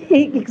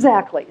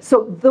 Exactly.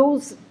 So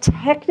those,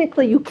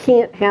 technically you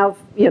can't have,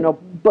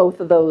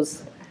 both of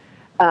those,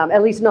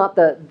 at least not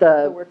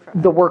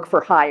the work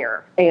for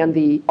hire and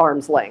the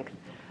arm's length.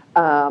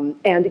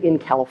 And in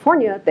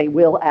California, they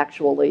will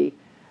actually,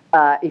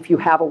 if you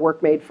have a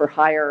work made for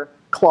hire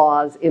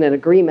clause in an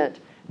agreement,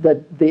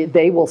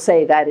 they will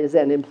say that is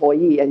an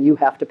employee and you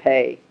have to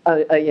pay,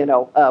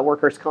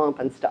 workers' comp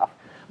and stuff.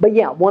 But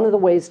yeah, one of the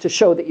ways to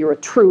show that you're a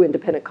true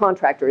independent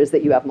contractor is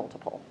that you have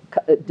multiple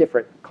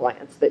different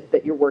clients,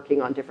 that you're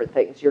working on different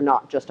things. You're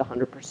not just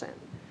 100%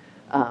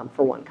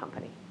 for one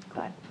company.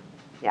 But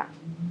yeah.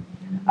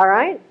 All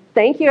right.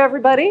 Thank you,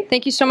 everybody.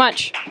 Thank you so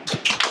much.